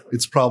either.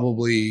 It's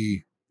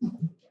probably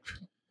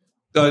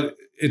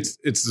It's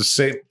the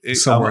same.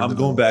 Somewhere in I'm the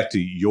going middle. back to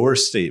your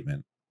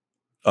statement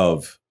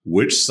of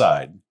which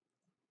side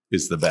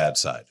is the bad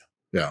side.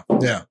 yeah.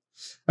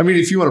 I mean,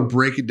 if you want to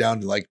break it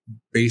down to like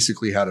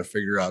basically how to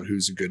figure out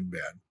who's a good and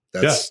bad,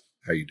 that's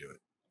how you do it.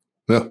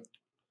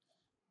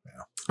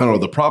 I don't know.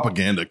 The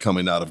propaganda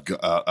coming out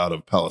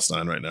of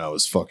Palestine right now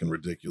is fucking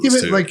ridiculous.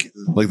 Even too.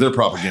 like their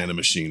propaganda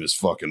machine is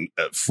fucking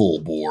at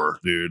full bore,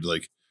 dude.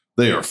 Like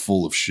they are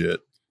full of shit.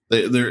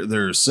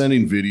 They're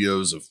sending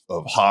videos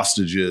of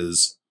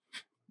hostages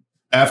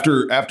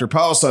after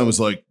Palestine was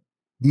like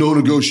no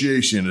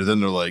negotiation, and then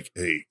they're like,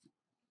 hey,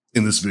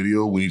 in this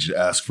video, we need you to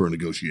ask for a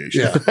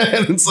negotiation. Yeah.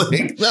 And it's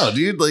like, no,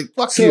 dude, like,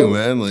 fuck you,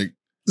 man. Like,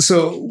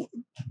 So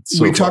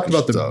so we talked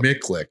about the fucked up.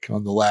 Miklik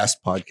on the last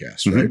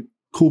podcast, Mhm. right?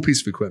 Cool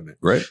piece of equipment.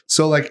 Right?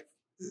 So like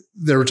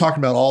they were talking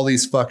about all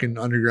these fucking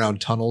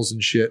underground tunnels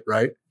and shit,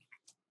 right?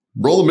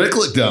 Roll a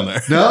Miklik down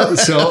there. No,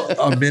 so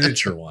a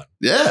miniature one.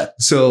 Yeah.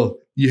 So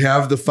you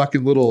have the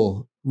fucking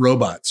little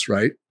robots,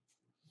 right?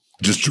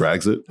 Just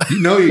drags it.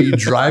 You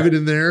drive it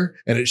in there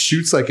and it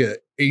shoots like a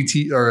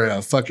AT or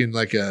a fucking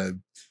like a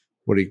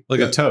what do you Like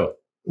a toe.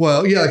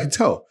 well, yeah, like a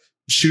tow.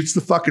 Shoots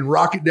the fucking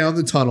rocket down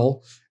the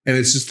tunnel and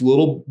it's just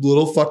little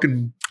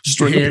fucking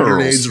String of hand pearls.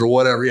 grenades or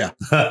whatever. Yeah.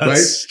 Right?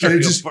 And it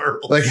just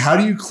like how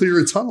do you clear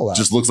a tunnel out?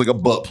 Just looks like a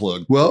butt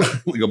plug. well,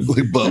 Like a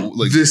butt,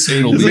 like this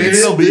anal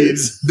this,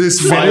 beads.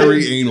 this Fiery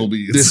mini- anal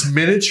beads. this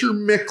miniature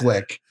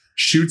Miklik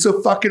shoots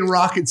a fucking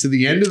rocket to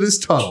the end of this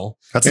tunnel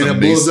That's and an it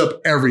blows amazing,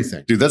 up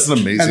everything. dude. That's an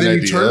amazing And then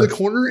you idea. turn the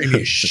corner and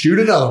you shoot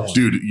another one.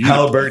 Dude, you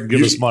Halliburton,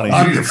 give us money.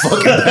 You need to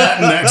fucking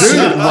patent that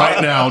shit right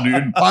now,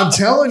 dude. I'm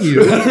telling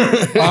you,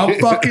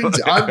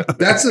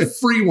 that's a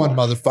free one,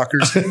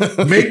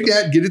 motherfuckers. Make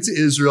that, get it to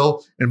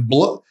Israel and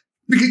blow.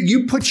 Because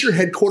you put your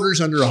headquarters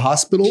under a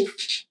hospital,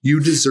 you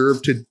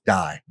deserve to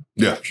die.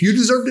 Yeah. You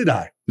deserve to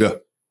die. Yeah.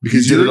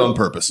 Because You did it you're- on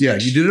purpose. Yeah,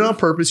 you did it on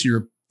purpose.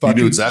 You're You fucking,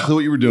 knew exactly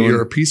what you were doing.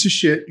 you're a piece of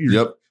shit.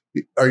 Yep.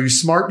 Are you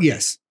smart?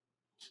 Yes.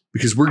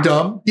 Because we're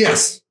dumb?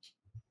 Yes.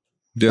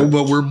 Yeah.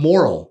 But we're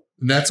moral.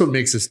 And that's what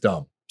makes us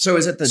dumb. So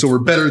is it the So we're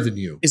better than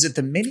you. is it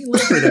the mini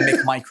lick or the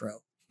Mic Micro?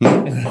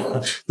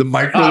 The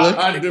micro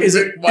lick. Is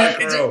it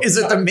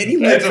the mini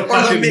lick It's a or the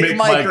fucking Mic Mic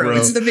Micro? Micro.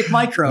 It's the Mic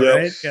Micro, Yep.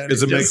 right? Yeah,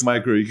 It's a just- Mic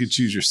Micro. You can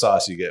choose your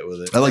sauce you get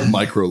with it. I like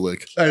micro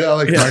lick. I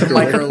like Yeah,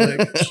 micro lick.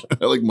 micro lick.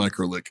 I like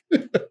micro lick.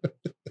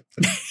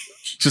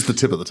 Just the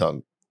tip of the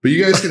tongue. But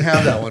you guys can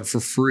have that one for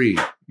free,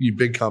 you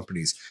big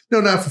companies.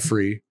 No, not for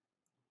free.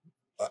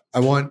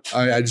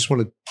 I just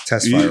want to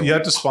test fire. You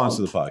have to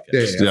sponsor the podcast.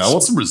 Yeah, Yeah, I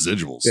want some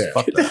residuals. Yeah.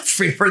 Fuck that.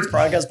 Free Birds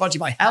podcast brought to you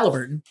by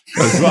Halliburton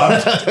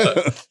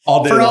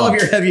All day for all long.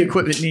 of your heavy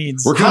equipment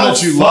needs. We're coming How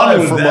at you fun live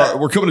would from that-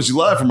 we're coming at you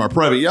live from our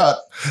private yacht.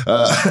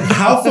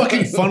 How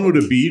fucking fun would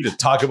it be to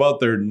talk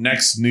about their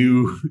next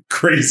new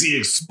crazy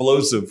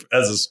explosive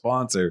as a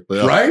sponsor?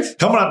 Yeah. Right?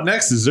 Coming up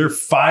next is their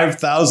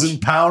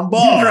 5,000-pound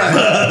bomb.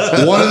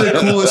 One of the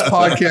coolest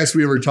podcasts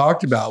we ever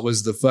talked about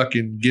was the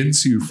fucking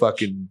Ginsu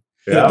fucking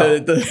Yeah.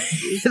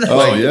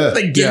 Oh, yeah.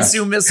 the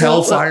Ginsu missile.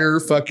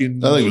 Hellfire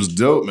fucking. I think it was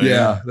dope, man.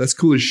 Yeah, that's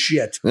cool as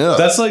shit. Yeah.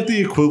 That's like the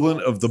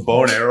equivalent of the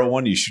bow and arrow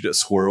one you shoot at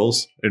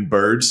squirrels and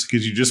birds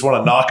because you just want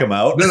to knock them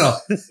out. No.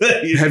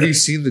 Have you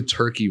seen the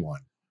turkey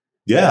one?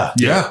 Yeah.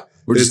 Yeah.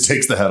 Or just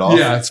takes the head off.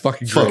 Yeah, it's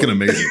fucking great. Fucking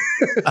amazing.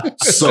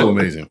 So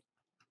amazing.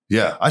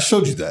 Yeah, I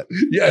showed you that.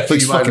 Yeah, I think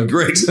It's you might fucking have.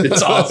 great.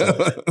 It's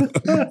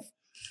awesome.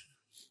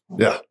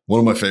 Yeah, one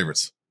of my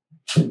favorites.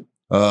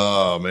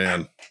 Oh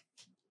man.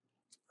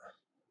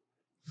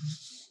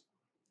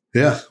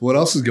 Yeah. What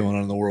else is going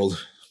on in the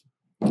world?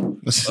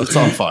 It's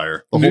on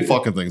fire. The whole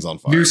fucking thing's on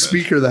fire. New man.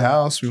 Speaker of the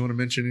House. We want to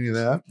mention any of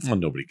that? Well,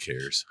 nobody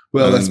cares.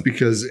 Well, that's Um,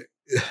 because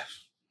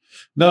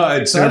No,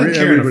 it's not a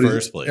care in the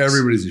first place.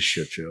 everybody's a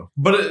shit show.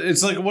 But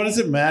it's like, what does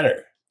it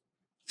matter?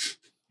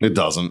 It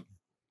doesn't.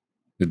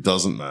 It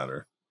doesn't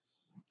matter.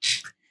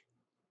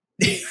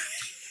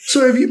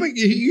 So have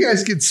you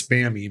guys get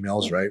spam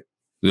emails, right?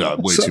 Yeah,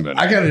 way So too many.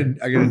 I got a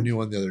new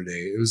one the other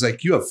day. It was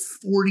like you have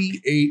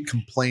 48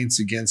 complaints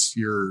against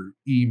your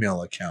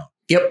email account.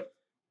 Yep.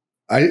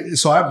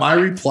 My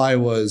reply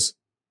was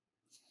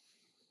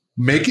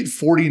make it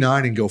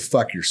 49 and go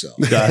fuck yourself.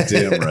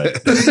 Goddamn right.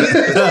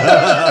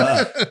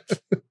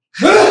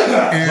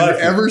 And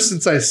ever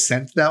since I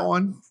sent that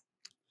one,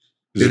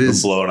 Has it been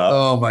is blown up.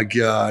 oh my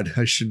God,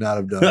 I should not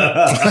have done it.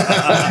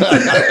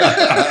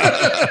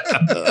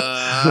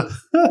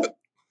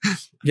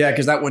 Yeah,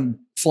 because that one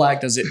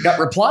flagged as it got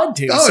replied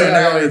to. Oh, so yeah,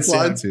 now I it's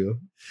replied to.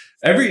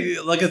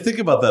 I think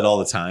about that all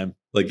the time.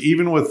 Like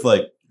even with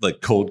like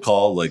cold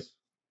call, like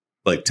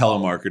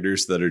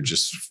telemarketers that are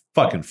just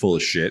fucking full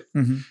of shit.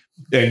 Mhm.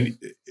 And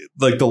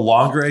like the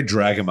longer I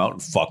drag them out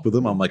and fuck with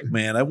them, I'm like,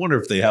 man, I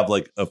wonder if they have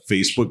like a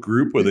Facebook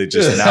group where they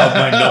just now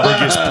my number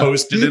gets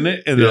posted in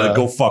it and they're Yeah. like,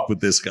 go fuck with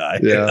this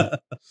guy. Yeah.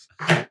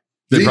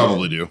 They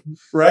probably do.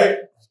 Right?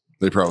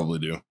 They probably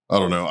do. I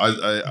don't know.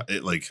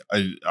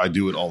 I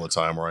do it all the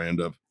time where I end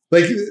up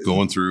Like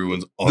going through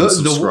and the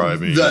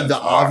unsubscribing. the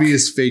Fuck.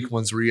 obvious fake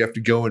ones where you have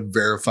to go and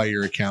verify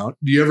your account.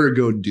 Do you ever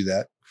go and do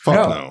that? Fuck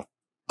No. no.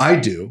 I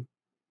do.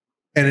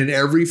 And in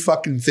every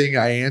fucking thing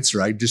I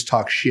answer, I just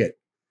talk shit.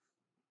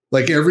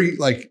 What's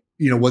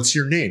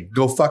your name?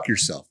 Go fuck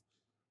yourself.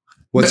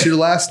 What's your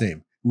last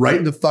name? Right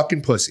in the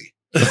fucking pussy.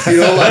 I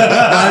pull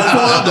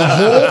out the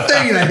whole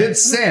thing and I hit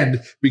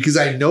send because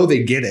I know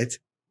they get it.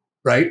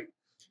 Right?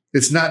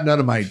 It's not none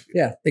of my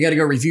Yeah, they got to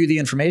go review the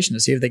information to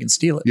see if they can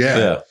steal it.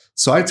 yeah.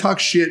 So I talk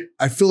shit.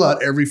 I fill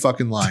out every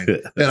fucking line.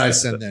 Then I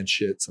send that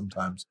shit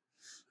sometimes.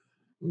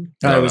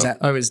 I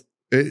always,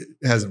 It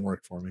hasn't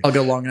worked for me. I'll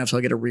go long enough till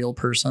I get a real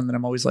person. Then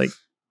I'm always like,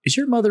 is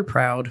your mother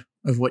proud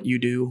of what you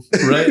do?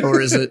 Right.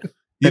 Or is it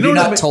Have you what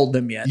I not mean? told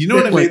them yet? You know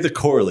what I Like, made the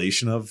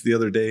correlation of the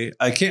other day?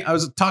 I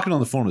was talking on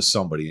the phone with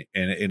somebody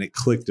and it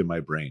clicked in my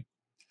brain,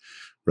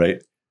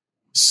 right?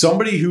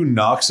 Somebody who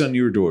knocks on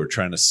your door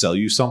trying to sell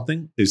you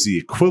something is the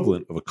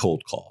equivalent of a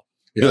cold call,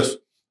 Yes.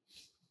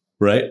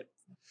 right?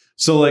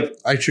 So like,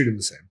 I treat him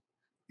the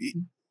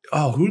same.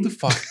 oh, who the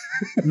fuck?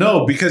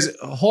 No, because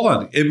hold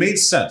on. It made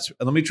sense.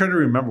 And let me try to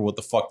remember what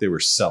the fuck they were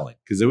selling.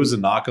 Because there was a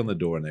knock on the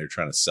door and they were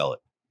trying to sell it.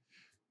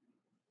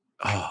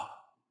 Oh,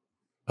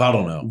 I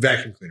don't know.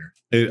 Vacuum cleaner.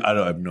 I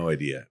have no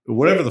idea.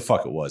 Whatever the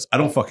fuck it was, I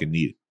don't fucking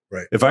need it.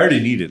 Right. If I already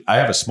need it, I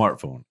have a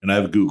smartphone and I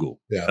have Google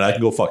Yeah. and I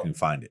can go fucking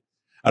find it.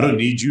 I don't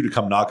need you to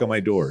come knock on my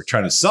door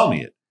trying to sell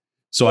me it.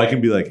 So I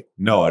can be like,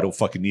 no, I don't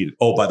fucking need it.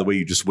 Oh, by the way,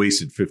 you just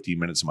wasted 15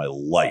 minutes of my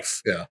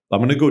life. Yeah. I'm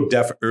going to go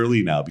deaf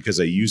early now because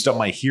I used up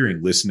my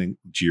hearing listening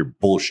to your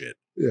bullshit.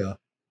 Yeah.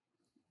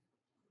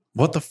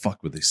 What the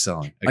fuck were they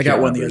selling? I got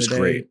can't one the remember.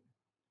 other It's day.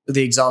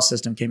 The exhaust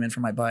system came in for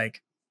my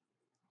bike,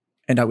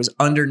 and I was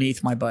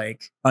underneath my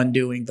bike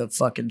undoing the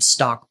fucking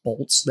stock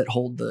bolts that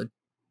hold the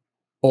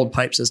old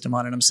pipe system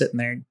on it. I'm sitting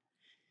there.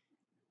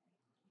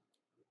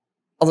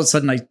 All of a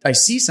sudden, I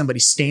see somebody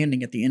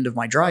standing at the end of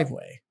my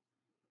driveway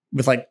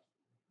with like,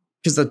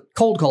 because the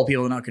cold call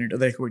people are not going to do,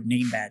 they wear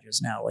name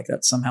badges now. Like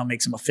that somehow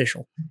makes them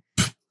official.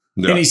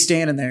 Yeah. And he's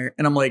standing there,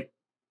 and I'm like,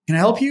 "Can I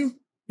help you?"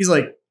 He's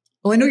like,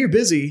 "Well, I know you're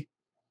busy,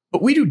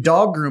 but we do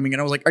dog grooming." And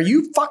I was like, "Are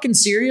you fucking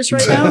serious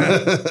right now?"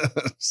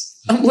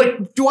 I'm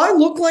like, "Do I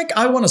look like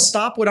I want to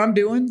stop what I'm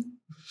doing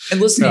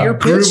and listen to your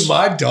Groom pitch?"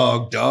 my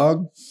dog,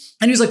 dog.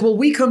 And he's like, "Well,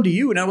 we come to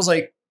you." And I was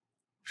like,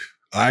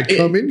 I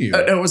come in you.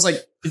 I was like,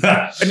 and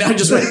I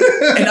just went,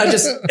 and I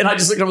just looked,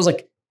 and I was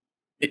like,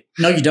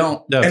 "No, you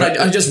don't." No, and if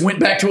I just went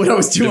back to what I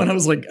was doing. I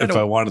was like, If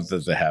I wanted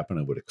that to happen,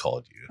 I would have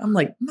called you. I'm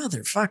like,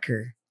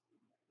 "Motherfucker."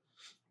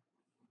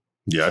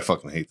 Yeah, I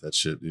fucking hate that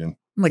shit, dude. I'm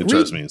like, It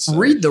drives me insane.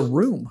 read the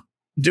room.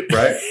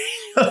 Right?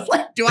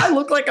 Like, do I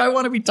look like I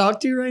want to be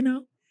talked to right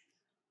now?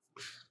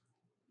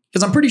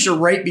 Because I'm pretty sure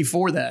right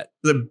before that,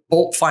 the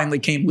bolt finally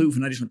came loose,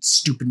 and I just went,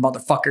 "Stupid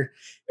motherfucker!"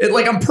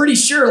 I'm pretty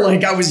sure,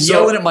 like I was So-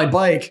 yelling at my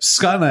bike.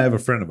 Scott and I have a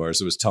friend of ours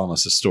that was telling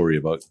us a story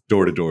about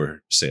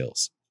door-to-door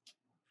sales,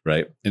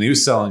 right? And he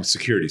was selling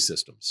security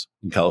systems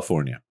in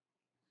California.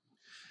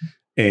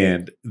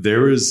 And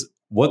there was,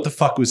 what the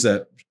fuck was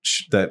that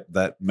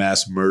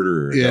mass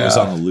murderer that was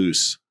Yeah. on the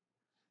loose?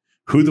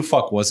 Who the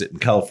fuck was it in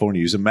California?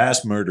 He was a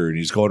mass murderer and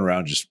he's going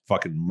around just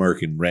fucking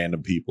murking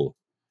random people.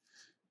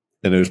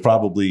 And it was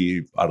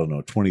probably, I don't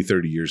know, 20,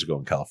 30 years ago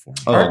in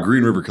California. Oh,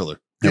 Green River Killer.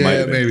 It might Yeah,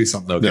 have been. maybe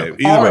something. Okay.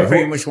 Yeah. All Either I way,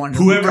 pretty much wanted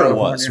to whoever be it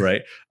was,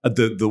 California. right?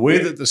 The way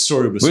that the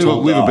story was We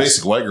told have to a us,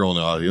 basic white girl in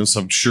the audience.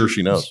 I'm sure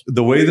she knows.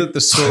 the way that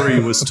the story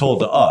was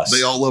told to us,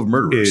 They all love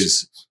murderers.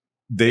 is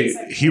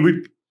he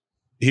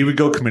would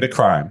go commit a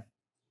crime,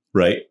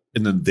 right?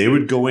 And then they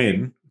would go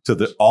in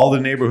to all the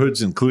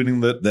neighborhoods, including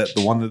the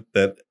one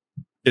that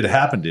it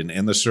happened in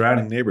and the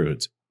surrounding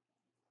neighborhoods,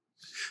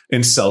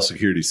 and sell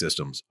security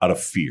systems out of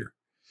fear.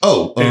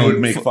 Oh, And it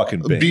would make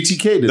fucking bank.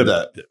 BTK did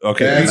that.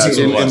 Okay, Yeah, that's what it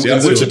In was. Yeah, in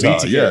that's what Wichita,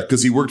 BTK. yeah,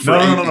 because he worked for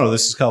No.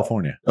 This is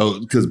California.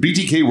 Oh, because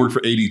BTK worked for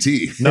ADT.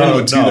 He No,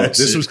 would do that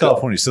this shit. was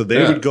California. So they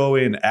Yeah. would go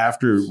in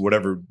after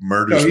whatever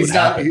murders No, would he's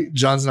not. happen,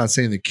 John's not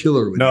saying the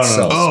killer would No.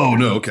 sell. Oh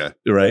no, okay,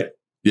 right?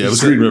 yeah, it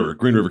was So- Green River.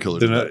 Green River Killer.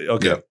 They're did not- that.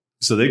 okay. Yeah.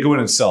 So they go in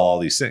and sell all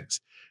these things.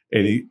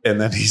 And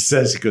then he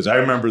goes, "I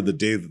remember the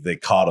day that they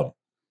caught him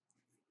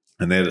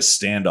and they had a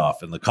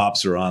standoff and the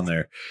cops are on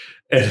there.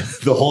 And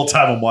the whole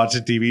time I'm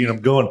watching TV and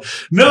I'm going,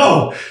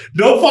 no,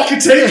 don't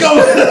fucking take them."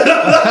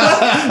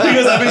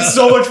 Because I made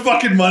so much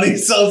fucking money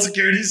selling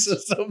security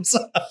systems.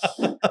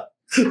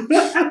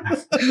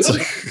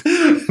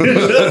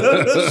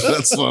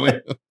 That's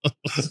funny.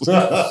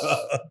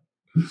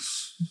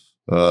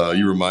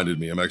 You reminded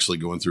me. I'm actually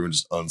going through and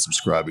just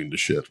unsubscribing to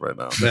shit right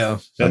now. Yeah.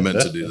 I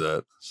meant to do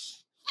that.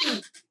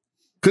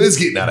 Cause it's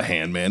getting out of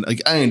hand, man.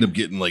 Like I end up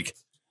getting like,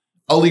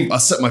 I'll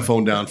set my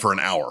phone down for an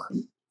hour,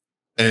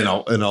 and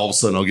all of a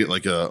sudden I'll get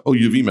like you have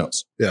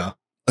emails, Yeah.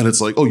 and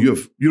it's like, you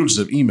don't just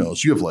have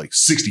emails, you have like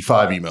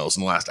 65 emails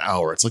in the last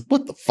hour. It's like,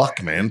 what the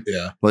fuck, man?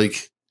 Yeah.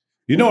 Like,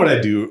 You know what I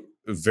do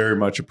very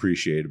much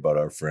appreciate about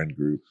our friend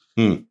group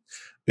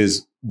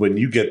is when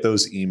you get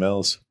those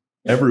emails,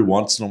 every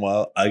once in a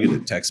while, I get a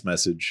text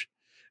message.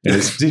 And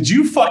it's, "Did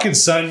you fucking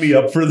sign me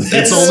up for this?"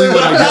 it's only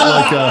when I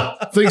get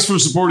like, thanks for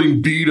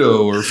supporting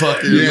Beto or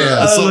fucking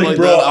Yeah. something Like, like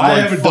bro, that. I'm I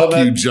like, haven't fuck done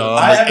that. you, John.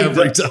 I Like, haven't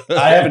every done- time.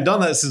 I haven't done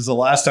that since the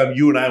last time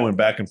you and I went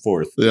back and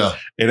forth. Yeah.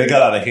 And it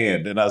got out of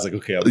hand. And I was like,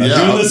 okay, I'm not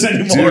Yeah, doing this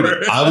anymore.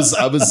 dude, I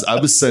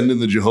was sending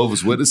the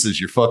Jehovah's Witnesses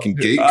your fucking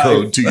gate I-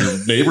 code to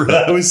your neighborhood.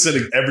 I was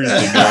sending everything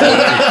your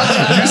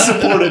way. You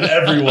supported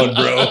everyone,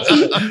 bro.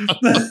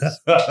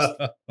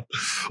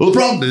 Well, the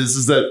problem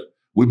is that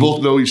we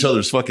both know each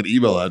other's fucking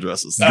email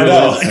addresses. I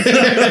know.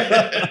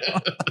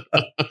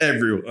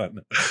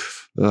 Everyone.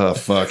 Oh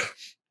fuck.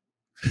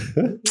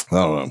 I don't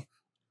know.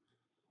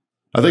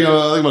 I think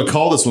I'm gonna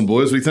call this one,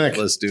 boys. What do you think?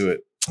 Let's do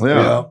it.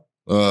 Yeah.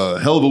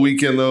 Hell of a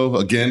weekend though.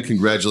 Again,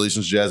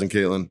 congratulations, Jazz and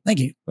Caitlin. Thank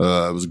you.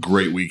 It was a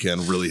great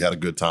weekend. Really had a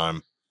good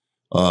time.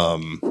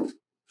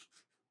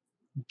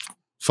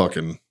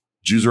 Fucking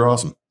Jews are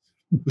awesome.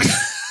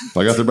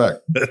 I got their back.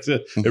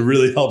 It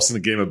really helps in the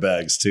game of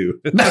bags too.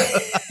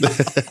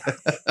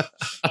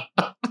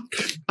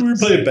 We were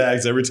playing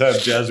bags every time.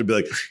 Jazz would be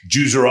like,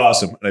 "Jews are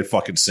awesome," and I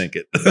fucking sink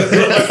it.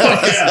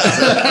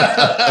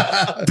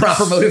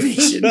 Proper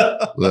motivation.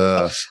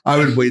 I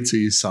would wait till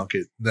you sunk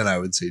it. Then I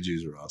would say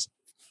Jews are awesome.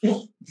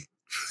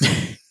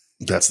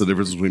 That's the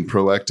difference between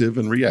proactive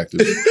and reactive.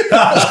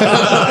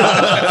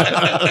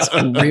 That's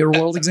a real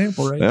world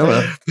example, right? Yeah,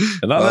 man.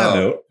 And on that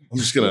note, I'm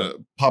just gonna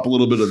pop a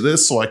little bit of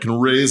this so I can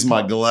raise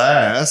my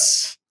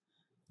glass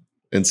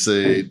and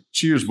say,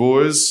 "Cheers,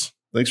 boys!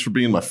 Thanks for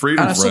being my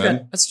freedom I still friend."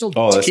 got, that's still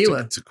that's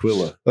tequila.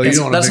 tequila. Oh, That's-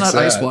 you don't want to that's mix not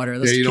that. ice water.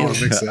 That's yeah, you don't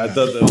tequila. want to mix I that.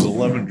 thought that was a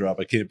lemon drop.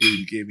 I can't believe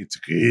you gave me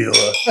tequila.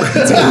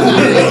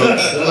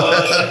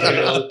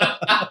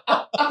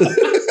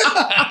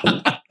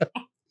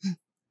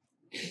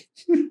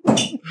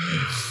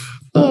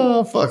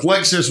 Oh fuck!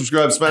 Like, share,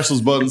 subscribe, smash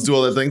those buttons, do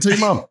all that thing. Tell your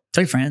mom.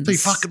 Tell your friends. Tell your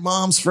fucking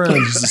mom's friends.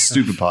 This is a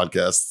stupid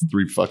podcast.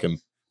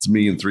 It's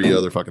me and three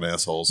other fucking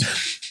assholes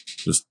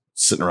just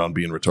sitting around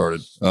being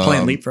retarded.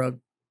 Playing leapfrog.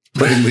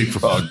 Playing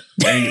leapfrog.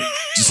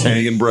 Just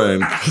hanging brain.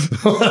 Check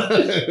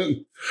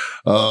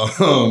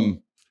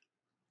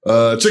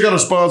out our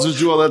sponsors,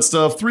 do all that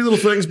stuff. 3 little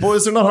things,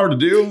 boys. They're not hard to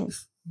do.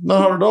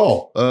 Not hard at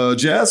all.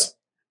 Jazz?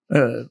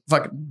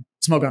 Fucking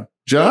smoke on.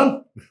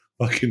 John?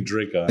 Fucking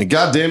drink on. And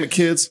goddamn it,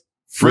 kids.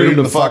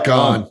 Freedom to fuck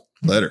on.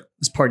 Later.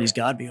 This party's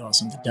gotta be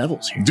awesome. The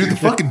devil's here. Dude, the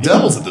fucking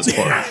devil's at this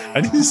party.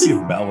 I need to see a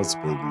balance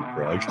play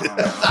leapfrog.